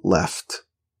progressively left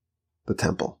the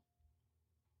temple.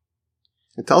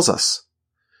 It tells us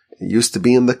it used to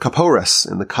be in the kapores,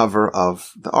 in the cover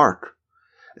of the ark.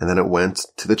 And then it went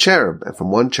to the cherub, and from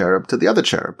one cherub to the other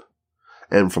cherub.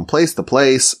 And from place to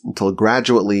place until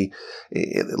gradually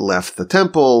it left the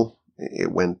temple.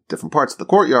 It went different parts of the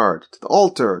courtyard, to the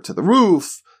altar, to the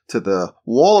roof, to the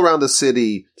wall around the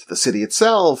city, to the city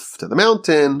itself, to the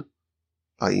mountain,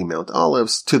 i.e. Mount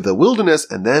Olives, to the wilderness,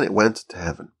 and then it went to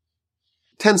heaven.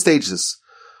 10 stages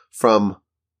from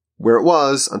where it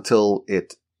was until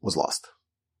it was lost.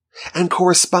 And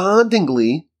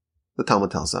correspondingly, the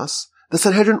Talmud tells us, the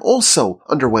Sanhedrin also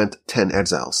underwent 10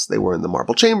 exiles. They were in the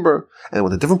marble chamber, and they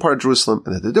went to a different part of Jerusalem,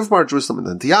 and then to a different part of Jerusalem, and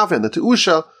then to Yavne, and then to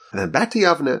Usha, and then back to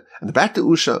Yavne, and then back to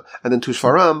Usha, and then to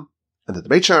Shfaram, and then to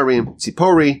Beit Sha'arim,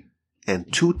 Tzipori,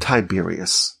 and to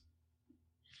Tiberias.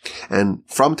 And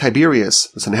from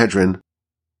Tiberias, the Sanhedrin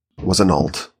was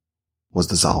annulled, was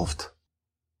dissolved.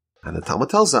 And the Talmud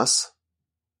tells us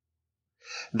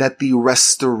that the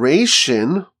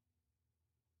restoration,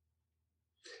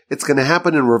 it's going to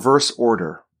happen in reverse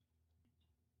order.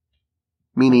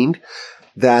 Meaning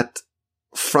that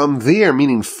from there,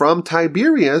 meaning from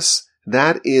Tiberias,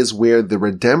 that is where the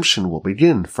redemption will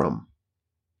begin from.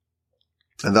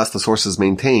 And thus the sources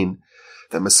maintain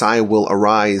that Messiah will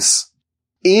arise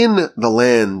in the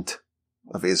land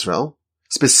of Israel,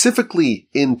 specifically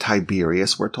in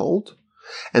Tiberias, we're told,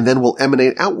 and then will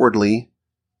emanate outwardly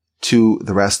to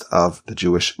the rest of the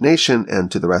Jewish nation and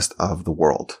to the rest of the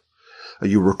world.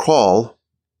 You recall,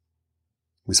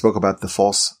 we spoke about the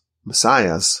false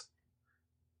messiahs.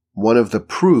 One of the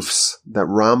proofs that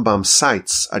Rambam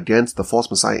cites against the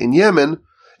false messiah in Yemen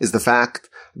is the fact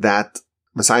that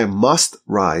Messiah must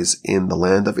rise in the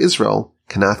land of Israel,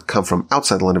 cannot come from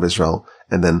outside the land of Israel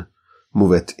and then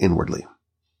move it inwardly.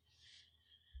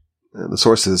 And the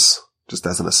sources, just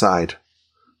as an aside,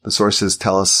 the sources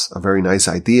tell us a very nice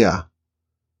idea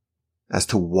as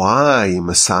to why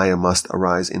Messiah must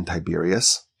arise in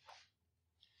Tiberias.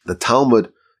 The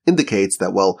Talmud indicates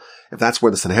that, well, if that's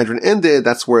where the Sanhedrin ended,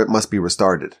 that's where it must be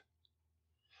restarted.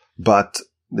 But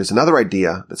there's another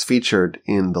idea that's featured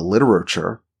in the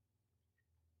literature,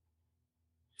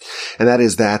 and that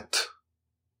is that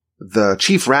the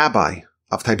chief rabbi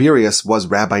of Tiberias was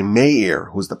Rabbi Meir,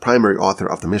 who's the primary author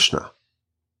of the Mishnah.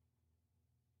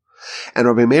 And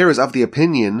Rabbi Meir is of the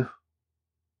opinion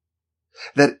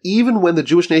that even when the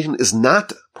Jewish nation is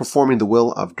not performing the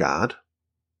will of God,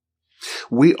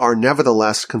 we are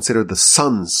nevertheless considered the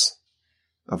sons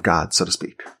of God, so to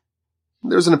speak.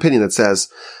 There's an opinion that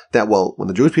says that, well, when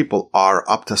the Jewish people are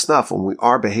up to snuff, when we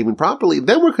are behaving properly,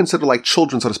 then we're considered like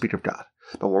children, so to speak, of God.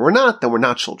 But when we're not, then we're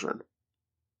not children.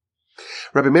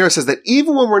 Rabbi Meir says that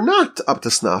even when we're not up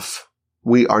to snuff,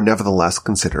 we are nevertheless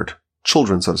considered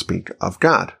children, so to speak, of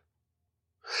God.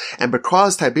 And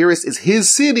because Tiberias is his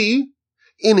city,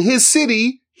 in his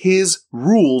city, his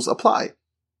rules apply.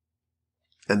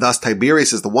 And thus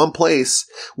Tiberias is the one place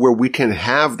where we can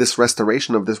have this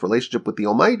restoration of this relationship with the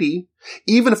Almighty,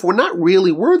 even if we're not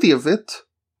really worthy of it,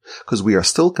 because we are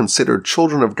still considered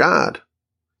children of God,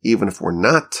 even if we're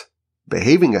not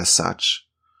behaving as such.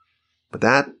 But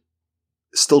that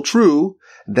is still true.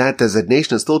 That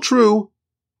designation is still true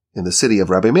in the city of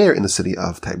Rabbi Meir, in the city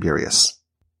of Tiberias.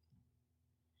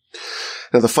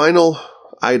 Now, the final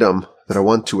item that I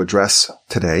want to address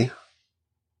today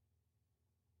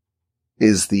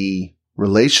is the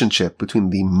relationship between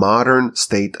the modern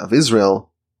state of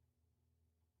Israel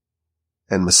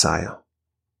and Messiah.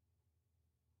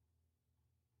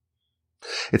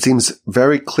 It seems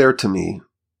very clear to me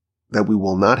that we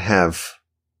will not have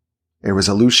a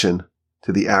resolution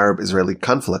to the Arab-Israeli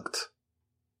conflict,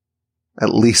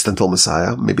 at least until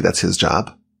Messiah. Maybe that's his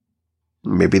job.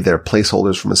 Maybe they're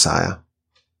placeholders for Messiah.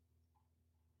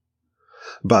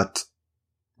 But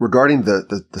regarding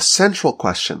the central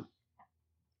question,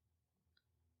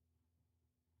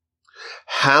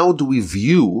 how do we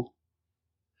view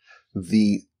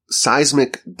the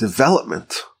seismic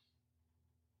development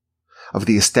of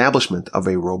the establishment of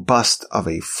a robust, of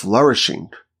a flourishing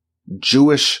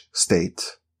Jewish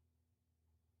state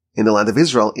in the land of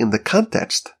Israel in the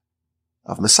context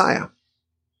of Messiah?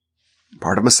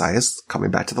 Part of Messiah is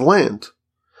coming back to the land.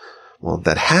 Well,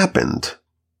 that happened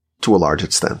to a large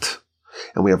extent.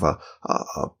 And we have a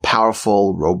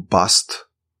powerful, robust,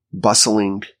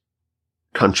 bustling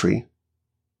country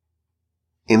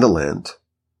in the land,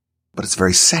 but it's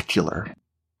very secular.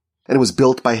 And it was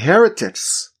built by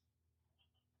heretics.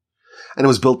 And it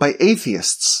was built by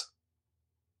atheists.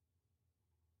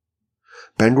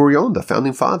 Ben-Gurion, the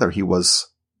founding father, he was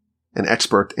an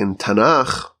expert in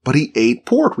Tanakh, but he ate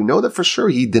pork. We know that for sure.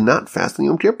 He did not fast on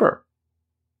Yom Kippur.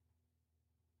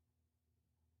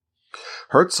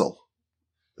 Herzl,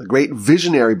 the great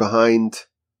visionary behind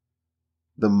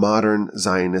the modern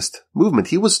Zionist movement,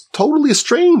 he was totally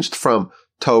estranged from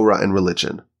Torah and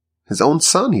religion. His own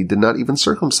son, he did not even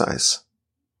circumcise.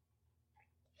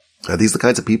 Are these the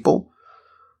kinds of people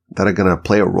that are going to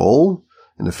play a role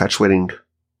in effectuating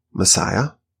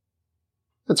Messiah?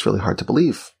 That's really hard to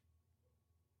believe.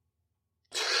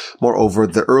 Moreover,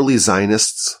 the early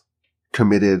Zionists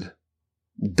committed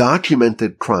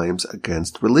documented crimes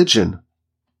against religion.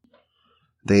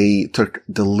 They took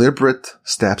deliberate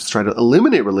steps to try to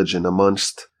eliminate religion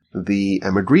amongst the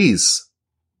emigres.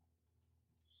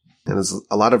 And there's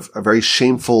a lot of very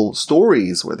shameful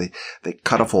stories where they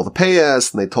cut off all the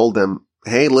payas and they told them,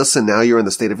 hey, listen, now you're in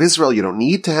the state of Israel. You don't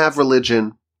need to have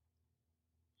religion.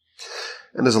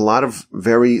 And there's a lot of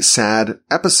very sad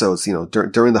episodes. You know,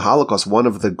 during the Holocaust, one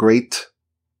of the great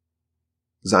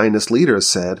Zionist leaders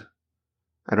said,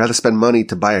 I'd rather spend money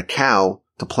to buy a cow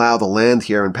to plow the land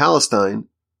here in Palestine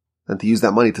than to use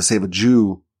that money to save a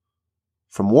Jew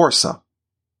from Warsaw.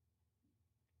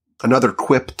 Another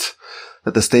quipped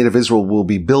that the state of Israel will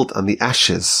be built on the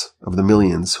ashes of the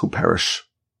millions who perish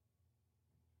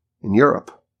in Europe.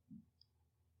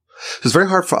 So it's very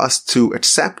hard for us to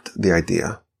accept the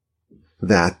idea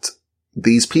that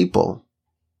these people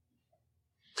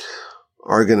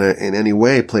are going to in any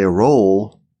way play a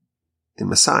role in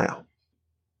Messiah.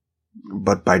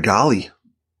 But by golly,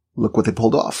 look what they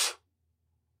pulled off.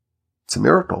 It's a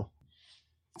miracle.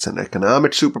 It's an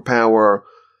economic superpower,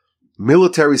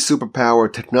 military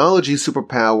superpower, technology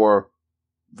superpower,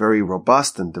 very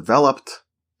robust and developed.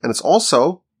 And it's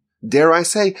also, dare I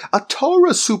say, a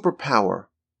Torah superpower.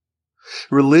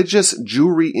 Religious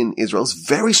Jewry in Israel is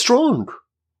very strong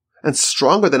and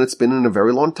stronger than it's been in a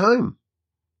very long time.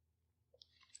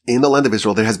 In the land of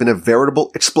Israel, there has been a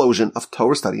veritable explosion of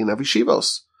Torah study in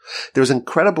yeshivos. There's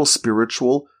incredible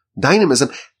spiritual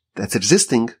dynamism that's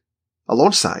existing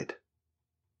alongside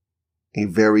a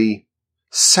very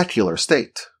secular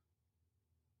state.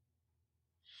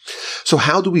 So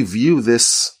how do we view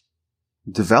this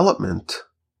development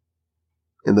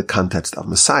in the context of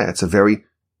Messiah? It's a very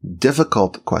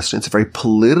difficult question. It's a very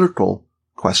political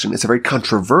question. It's a very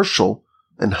controversial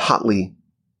and hotly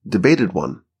debated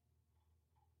one.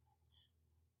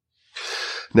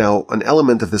 Now, an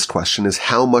element of this question is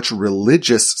how much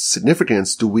religious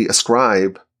significance do we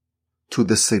ascribe to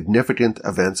the significant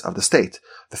events of the state?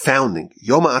 The founding,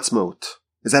 Yom HaAtzmaut.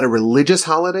 Is that a religious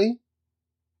holiday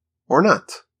or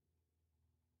not?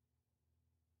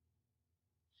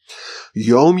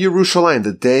 Yom Yerushalayim,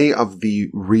 the day of the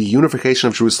reunification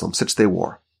of Jerusalem, 6-day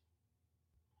war.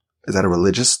 Is that a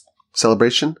religious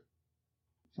celebration?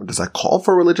 Or does that call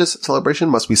for a religious celebration?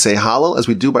 Must we say Hallel as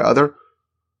we do by other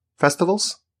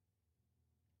festivals?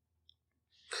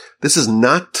 This is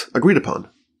not agreed upon.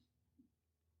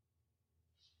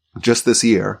 Just this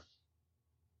year,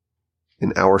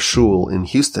 in our shul in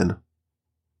Houston,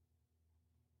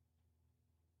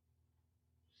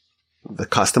 the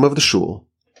custom of the shul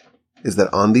is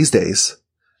that on these days,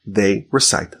 they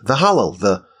recite the Hallel,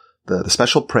 the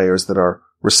special prayers that are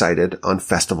recited on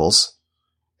festivals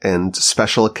and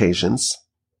special occasions.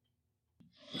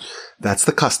 That's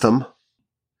the custom.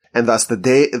 And thus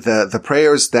the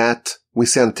prayers that we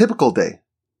say on a typical day,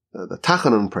 the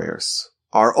Tachanun prayers,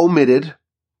 are omitted.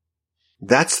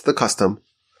 That's the custom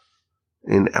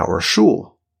in our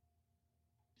shul.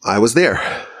 I was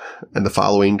there, and the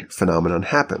following phenomenon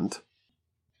happened.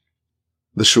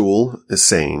 The shul is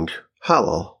saying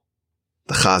Hallel.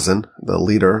 The chazan, the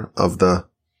leader of the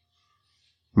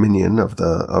minyan of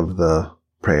the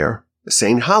prayer, is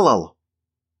saying Hallel.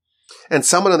 And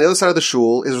someone on the other side of the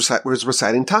shul is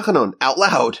reciting Tachanun out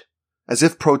loud, as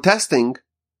if protesting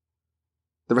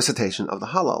the recitation of the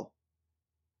Hallel.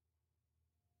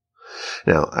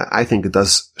 Now, I think it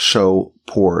does show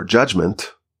poor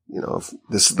judgment. You know, if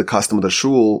this is the custom of the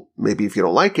shul, maybe if you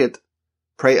don't like it,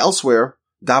 pray elsewhere,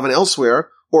 daven elsewhere,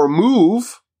 or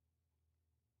move.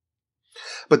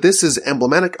 But this is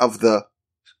emblematic of the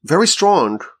very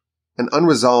strong and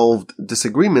unresolved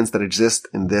disagreements that exist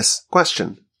in this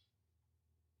question.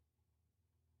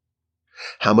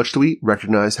 How much do we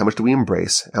recognize? How much do we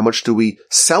embrace? How much do we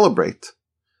celebrate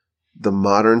the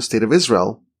modern state of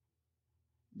Israel,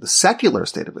 the secular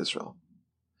state of Israel?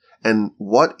 And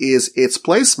what is its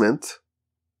placement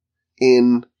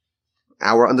in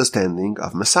our understanding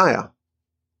of Messiah?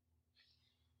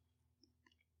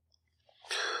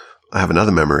 I have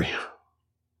another memory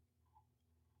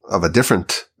of a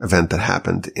different event that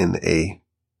happened in a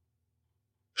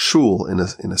shul, in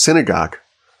a synagogue.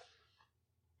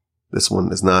 This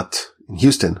one is not in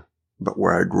Houston, but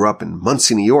where I grew up in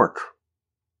Muncie, New York.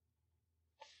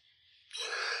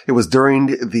 It was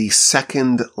during the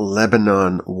Second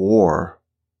Lebanon War,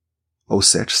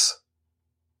 06.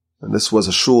 And this was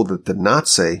a shul that did not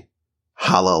say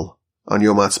Hallel on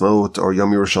Yom Ha'atzmaut or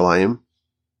Yom Yerushalayim.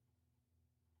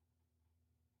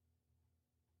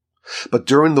 But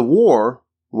during the war,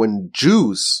 when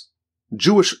Jewish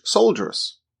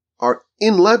soldiers are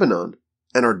in Lebanon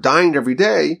and are dying every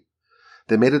day,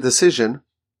 they made a decision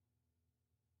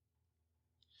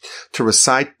to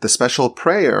recite the special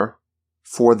prayer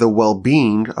for the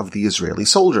well-being of the Israeli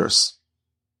soldiers.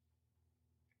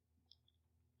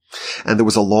 And there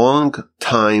was a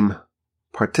long-time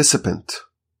participant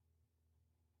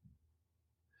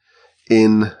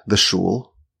in the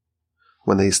shul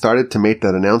when they started to make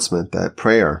that announcement, that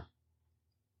prayer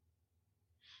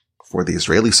for the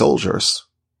Israeli soldiers.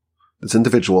 This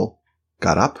individual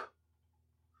got up,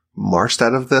 marched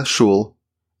out of the shul,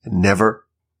 and never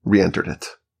re-entered it.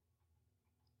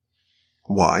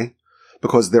 Why?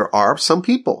 Because there are some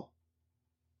people,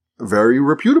 very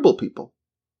reputable people,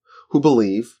 who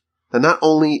believe that not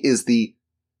only is the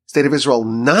state of Israel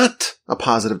not a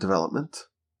positive development,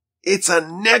 it's a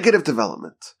negative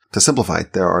development. To simplify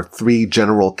it, there are three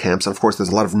general camps, and of course there's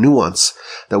a lot of nuance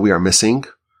that we are missing,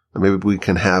 and maybe we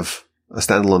can have a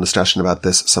standalone discussion about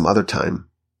this some other time.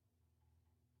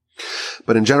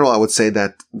 But in general, I would say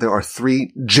that there are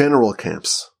three general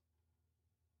camps.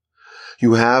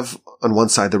 You have, on one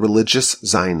side, the religious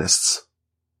Zionists.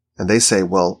 And they say,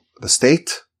 well, the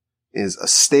state is a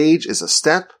stage, is a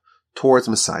step towards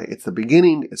Messiah. It's the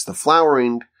beginning, it's the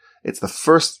flowering, it's the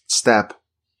first step,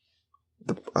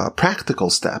 the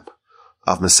practical step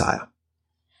of Messiah.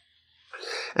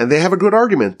 And they have a good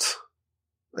argument.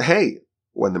 Hey,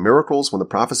 when the miracles, when the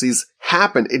prophecies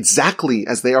happen exactly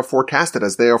as they are forecasted,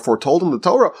 as they are foretold in the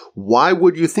Torah, why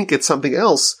would you think it's something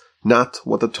else, not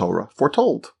what the Torah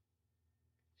foretold?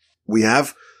 We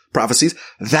have prophecies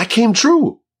that came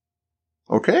true.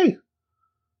 Okay.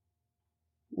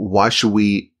 Why should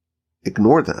we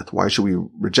ignore that? Why should we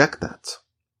reject that?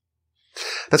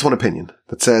 That's one opinion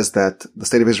that says that the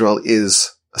state of Israel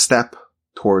is a step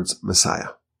towards Messiah.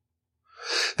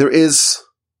 There is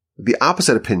the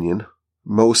opposite opinion,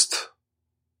 most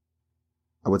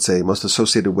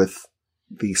associated with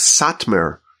the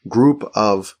Satmar group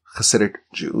of Hasidic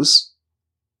Jews.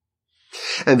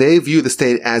 And they view the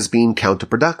state as being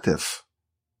counterproductive.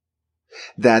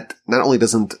 That not only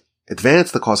doesn't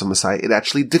advance the cause of Messiah, it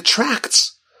actually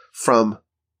detracts from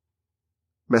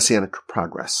messianic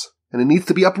progress. And it needs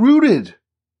to be uprooted.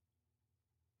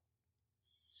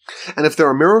 And if there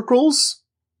are miracles,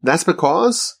 that's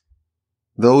because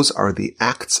those are the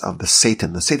acts of the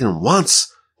Satan. The Satan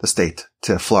wants the state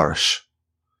to flourish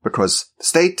because the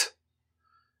state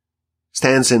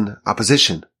stands in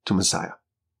opposition to Messiah.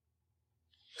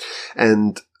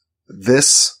 And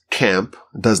this camp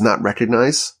does not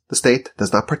recognize the state,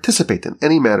 does not participate in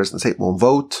any matters. The state won't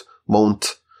vote,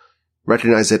 won't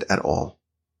recognize it at all.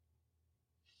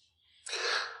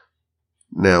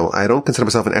 Now, I don't consider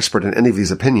myself an expert in any of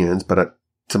these opinions, but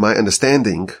to my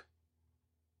understanding,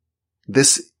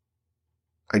 this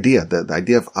idea, the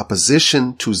idea of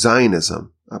opposition to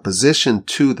Zionism, opposition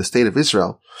to the state of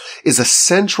Israel, is a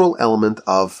central element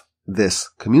of this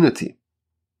community.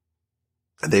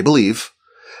 And they believe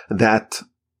that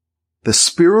the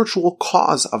spiritual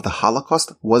cause of the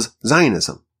Holocaust was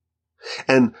Zionism.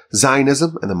 And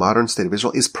Zionism and the modern state of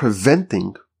Israel is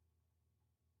preventing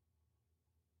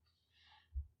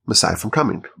Messiah from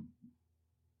coming.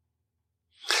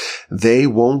 They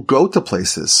won't go to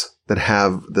places that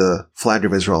have the flag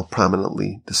of Israel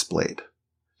prominently displayed.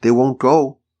 They won't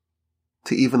go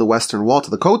to even the Western Wall, to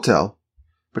the Kotel,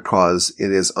 because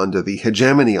it is under the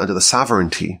hegemony, under the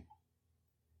sovereignty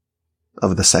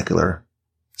of the secular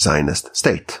Zionist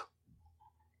state.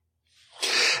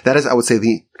 That is, I would say,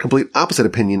 the complete opposite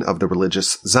opinion of the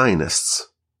religious Zionists.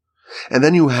 And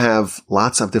then you have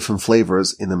lots of different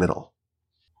flavors in the middle.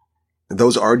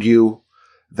 Those argue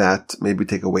that maybe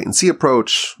take a wait-and-see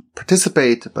approach,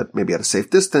 participate, but maybe at a safe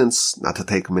distance, not to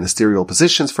take ministerial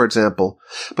positions, for example,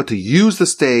 but to use the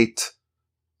state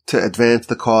to advance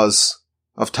the cause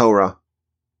of Torah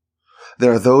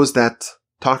There are those that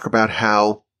talk about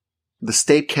how the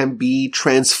state can be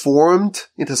transformed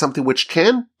into something which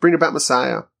can bring about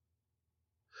Messiah.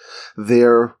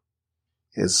 There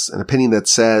is an opinion that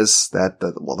says that,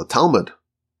 the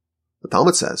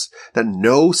Talmud says that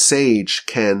no sage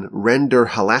can render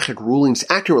halachic rulings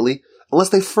accurately unless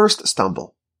they first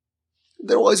stumble.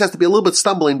 There always has to be a little bit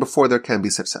stumbling before there can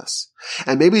be success.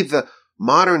 And maybe the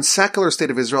modern secular state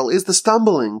of Israel is the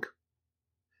stumbling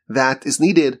that is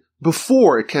needed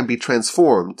before it can be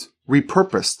transformed,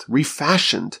 repurposed,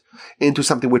 refashioned into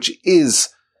something which is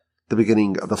the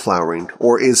beginning of the flowering,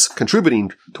 or is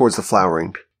contributing towards the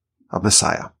flowering of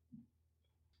Messiah.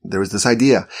 There is this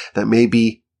idea that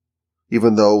maybe,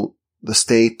 even though the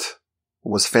state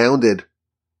was founded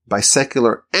by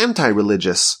secular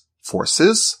anti-religious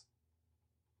forces,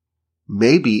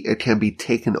 maybe it can be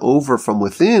taken over from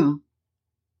within,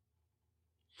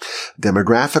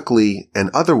 demographically and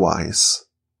otherwise.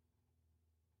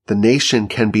 The nation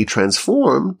can be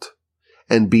transformed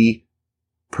and be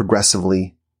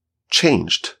progressively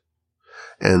changed.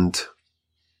 And,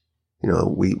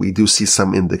 we do see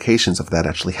some indications of that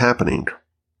actually happening.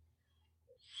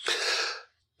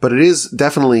 But it is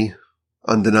definitely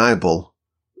undeniable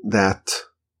that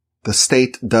the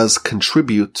state does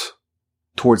contribute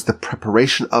towards the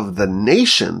preparation of the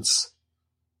nations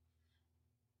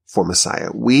for Messiah.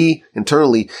 We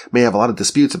internally may have a lot of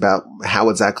disputes about how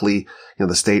exactly,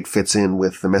 the state fits in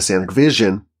with the messianic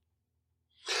vision.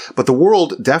 But the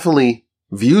world definitely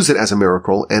views it as a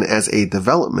miracle and as a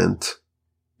development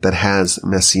that has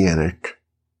messianic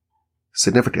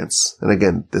significance. And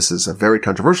again, this is a very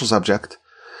controversial subject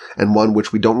and one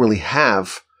which we don't really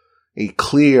have a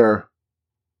clear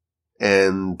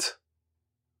and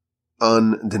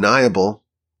undeniable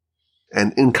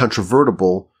and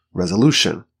incontrovertible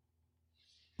resolution.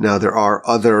 Now, there are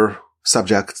other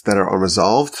subjects that are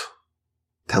unresolved.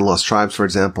 10 lost tribes, for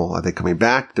example, are they coming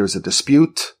back? There's a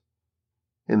dispute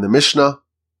in the Mishnah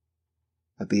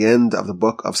at the end of the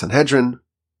book of Sanhedrin.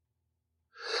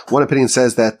 One opinion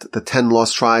says that the 10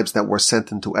 lost tribes that were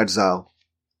sent into exile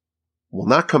will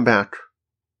not come back.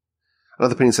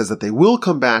 Another opinion says that they will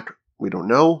come back. We don't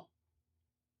know.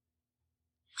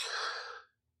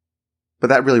 But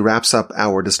that really wraps up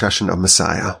our discussion of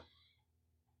Messiah.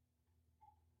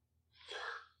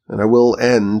 And I will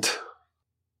end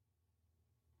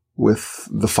with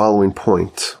the following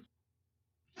point.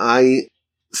 I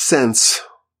sense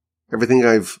everything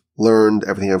I've learned,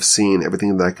 everything I've seen,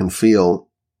 everything that I can feel.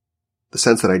 The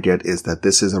sense that I get is that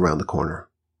this is around the corner.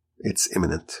 It's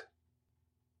imminent.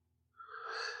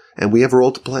 And we have a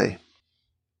role to play.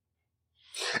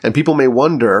 And people may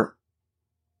wonder,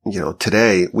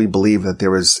 today we believe that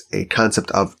there is a concept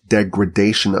of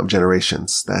degradation of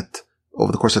generations, that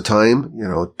over the course of time,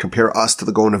 compare us to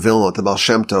the Gaon of Vilna, to Baal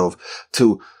Shem Tov,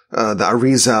 to the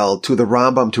Arizal, to the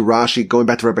Rambam, to Rashi, going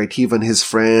back to Rabbi Akiva and his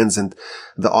friends, and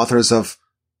the authors of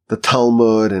the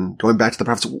Talmud, and going back to the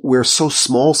prophets. We're so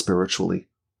small spiritually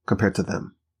compared to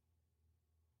them.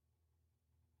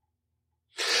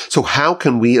 So how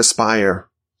can we aspire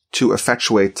to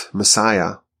effectuate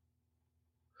Messiah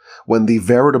when the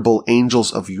veritable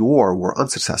angels of yore were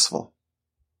unsuccessful?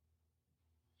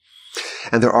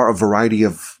 And there are a variety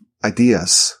of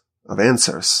ideas, of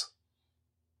answers.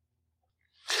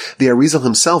 The Arizal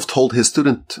himself told his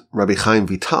student, Rabbi Chaim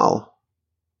Vital,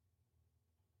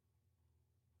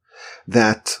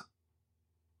 that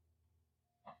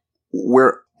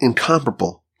we're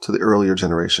incomparable to the earlier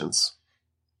generations.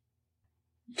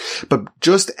 But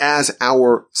just as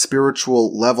our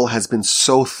spiritual level has been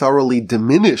so thoroughly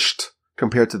diminished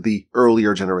compared to the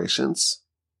earlier generations,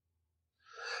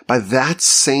 by that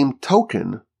same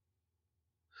token,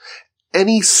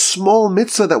 any small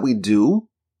mitzvah that we do,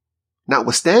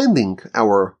 notwithstanding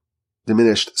our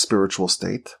diminished spiritual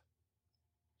state,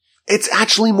 it's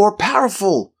actually more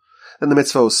powerful than the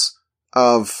mitzvahs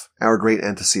of our great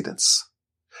antecedents.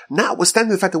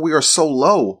 Notwithstanding the fact that we are so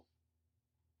low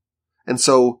and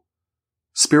so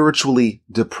spiritually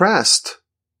depressed,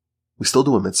 we still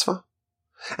do a mitzvah.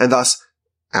 And thus,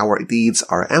 our deeds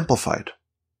are amplified.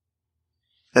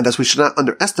 And thus, we should not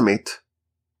underestimate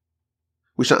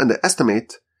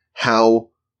how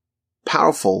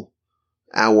powerful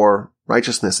our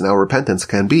righteousness and our repentance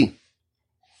can be.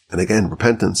 And again,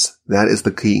 repentance, that is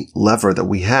the key lever that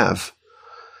we have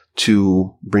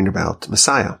to bring about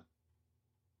Messiah.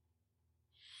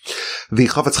 The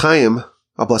Chafetz Chaim,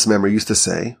 of blessed memory, used to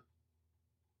say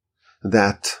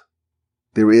that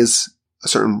there is a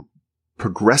certain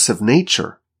progressive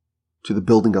nature to the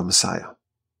building of Messiah.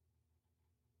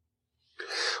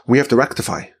 We have to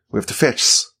rectify, we have to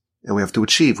fix, and we have to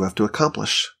achieve, we have to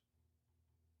accomplish.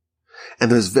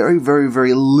 And there's very, very,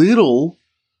 very little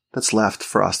that's left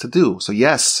for us to do. So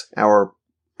yes, our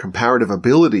comparative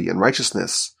ability and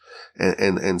righteousness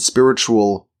and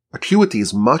spiritual acuity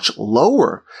is much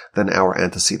lower than our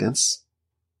antecedents,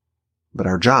 but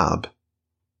our job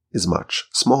is much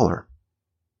smaller.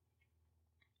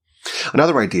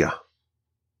 Another idea.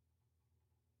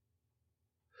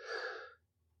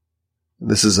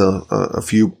 There's a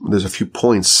few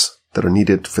points that are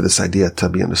needed for this idea to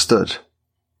be understood.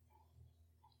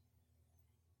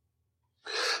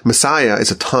 Messiah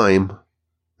is a time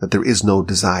that there is no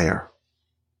desire.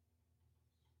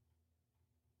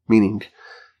 Meaning,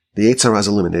 the Yetzer Hara is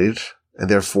eliminated, and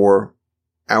therefore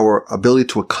our ability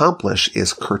to accomplish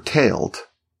is curtailed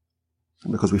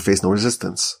because we face no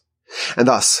resistance. And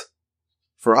thus,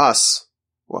 for us,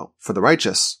 well, for the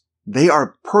righteous, they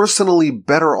are personally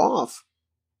better off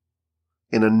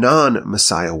in a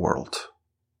non-Messiah world.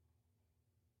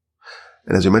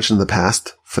 And as we mentioned in the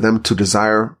past, for them to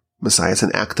desire Messiah is an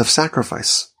act of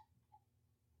sacrifice.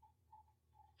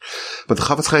 But the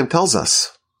Chafetz Chaim tells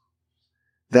us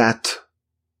that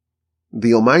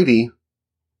the Almighty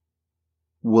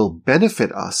will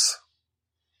benefit us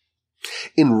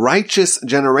in righteous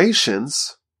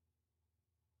generations.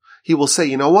 He will say,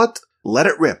 you know what? Let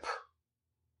it rip.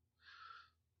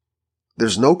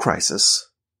 There's no crisis.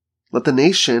 Let the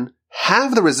nation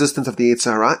have the resistance of the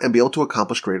Yetzer Hara and be able to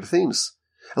accomplish greater things.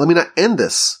 And let me not end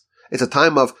this. It's a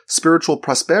time of spiritual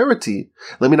prosperity.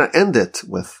 Let me not end it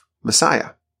with Messiah.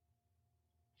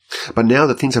 But now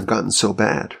that things have gotten so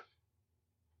bad,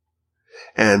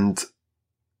 and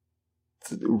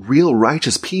real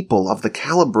righteous people of the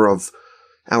caliber of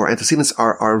our antecedents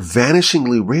are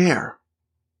vanishingly rare.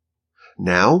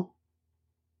 Now,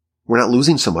 we're not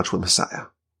losing so much with Messiah.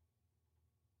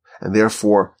 And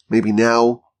therefore, maybe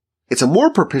now it's a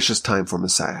more propitious time for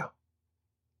Messiah.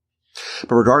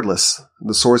 But regardless,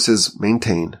 the sources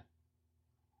maintain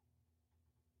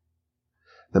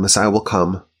that Messiah will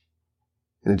come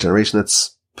in a generation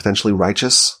that's potentially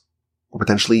righteous or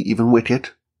potentially even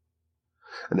wicked.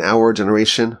 And our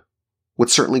generation would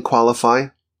certainly qualify.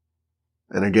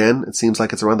 And again, it seems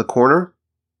like it's around the corner.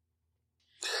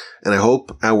 And I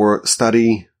hope our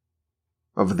study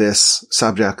of this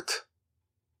subject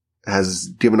has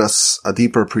given us a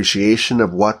deeper appreciation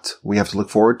of what we have to look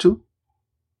forward to.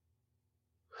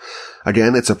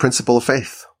 Again, it's a principle of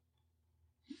faith.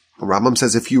 Rambam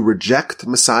says if you reject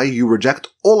Messiah, you reject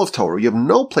all of Torah. You have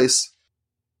no place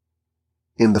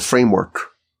in the framework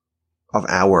of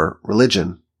our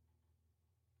religion.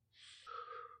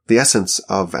 The essence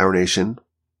of our nation,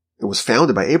 it was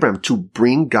founded by Abraham to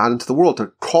bring God into the world,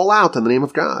 to call out in the name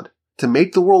of God, to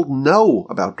make the world know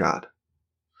about God.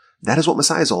 That is what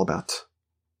Messiah is all about.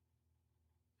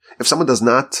 If someone does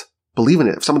not believe in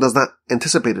it, if someone does not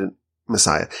anticipate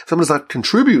Messiah, if someone does not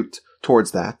contribute towards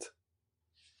that,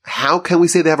 how can we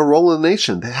say they have a role in the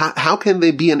nation? How can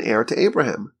they be an heir to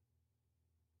Abraham?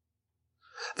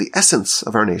 The essence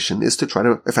of our nation is to try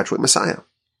to effectuate Messiah.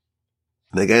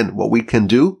 And again, what we can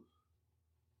do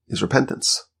is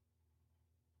repentance.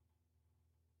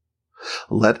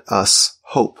 Let us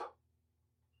hope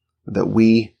that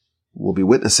we will be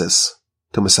witnesses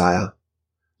to Messiah.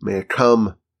 May it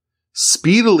come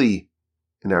speedily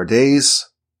in our days,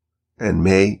 and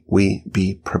may we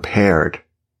be prepared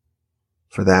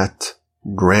for that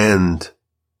grand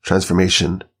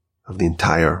transformation of the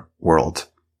entire world.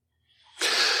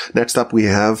 Next up, we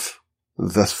have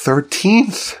the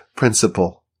 13th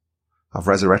principle of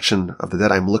resurrection of the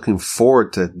dead. I'm looking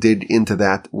forward to dig into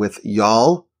that with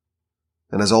y'all.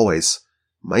 And as always,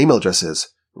 my email address is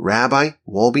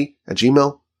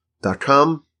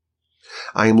rabbiwolbe@gmail.com.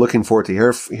 I am looking forward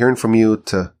to hearing from you,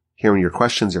 to hearing your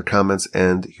questions, your comments,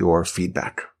 and your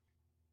feedback.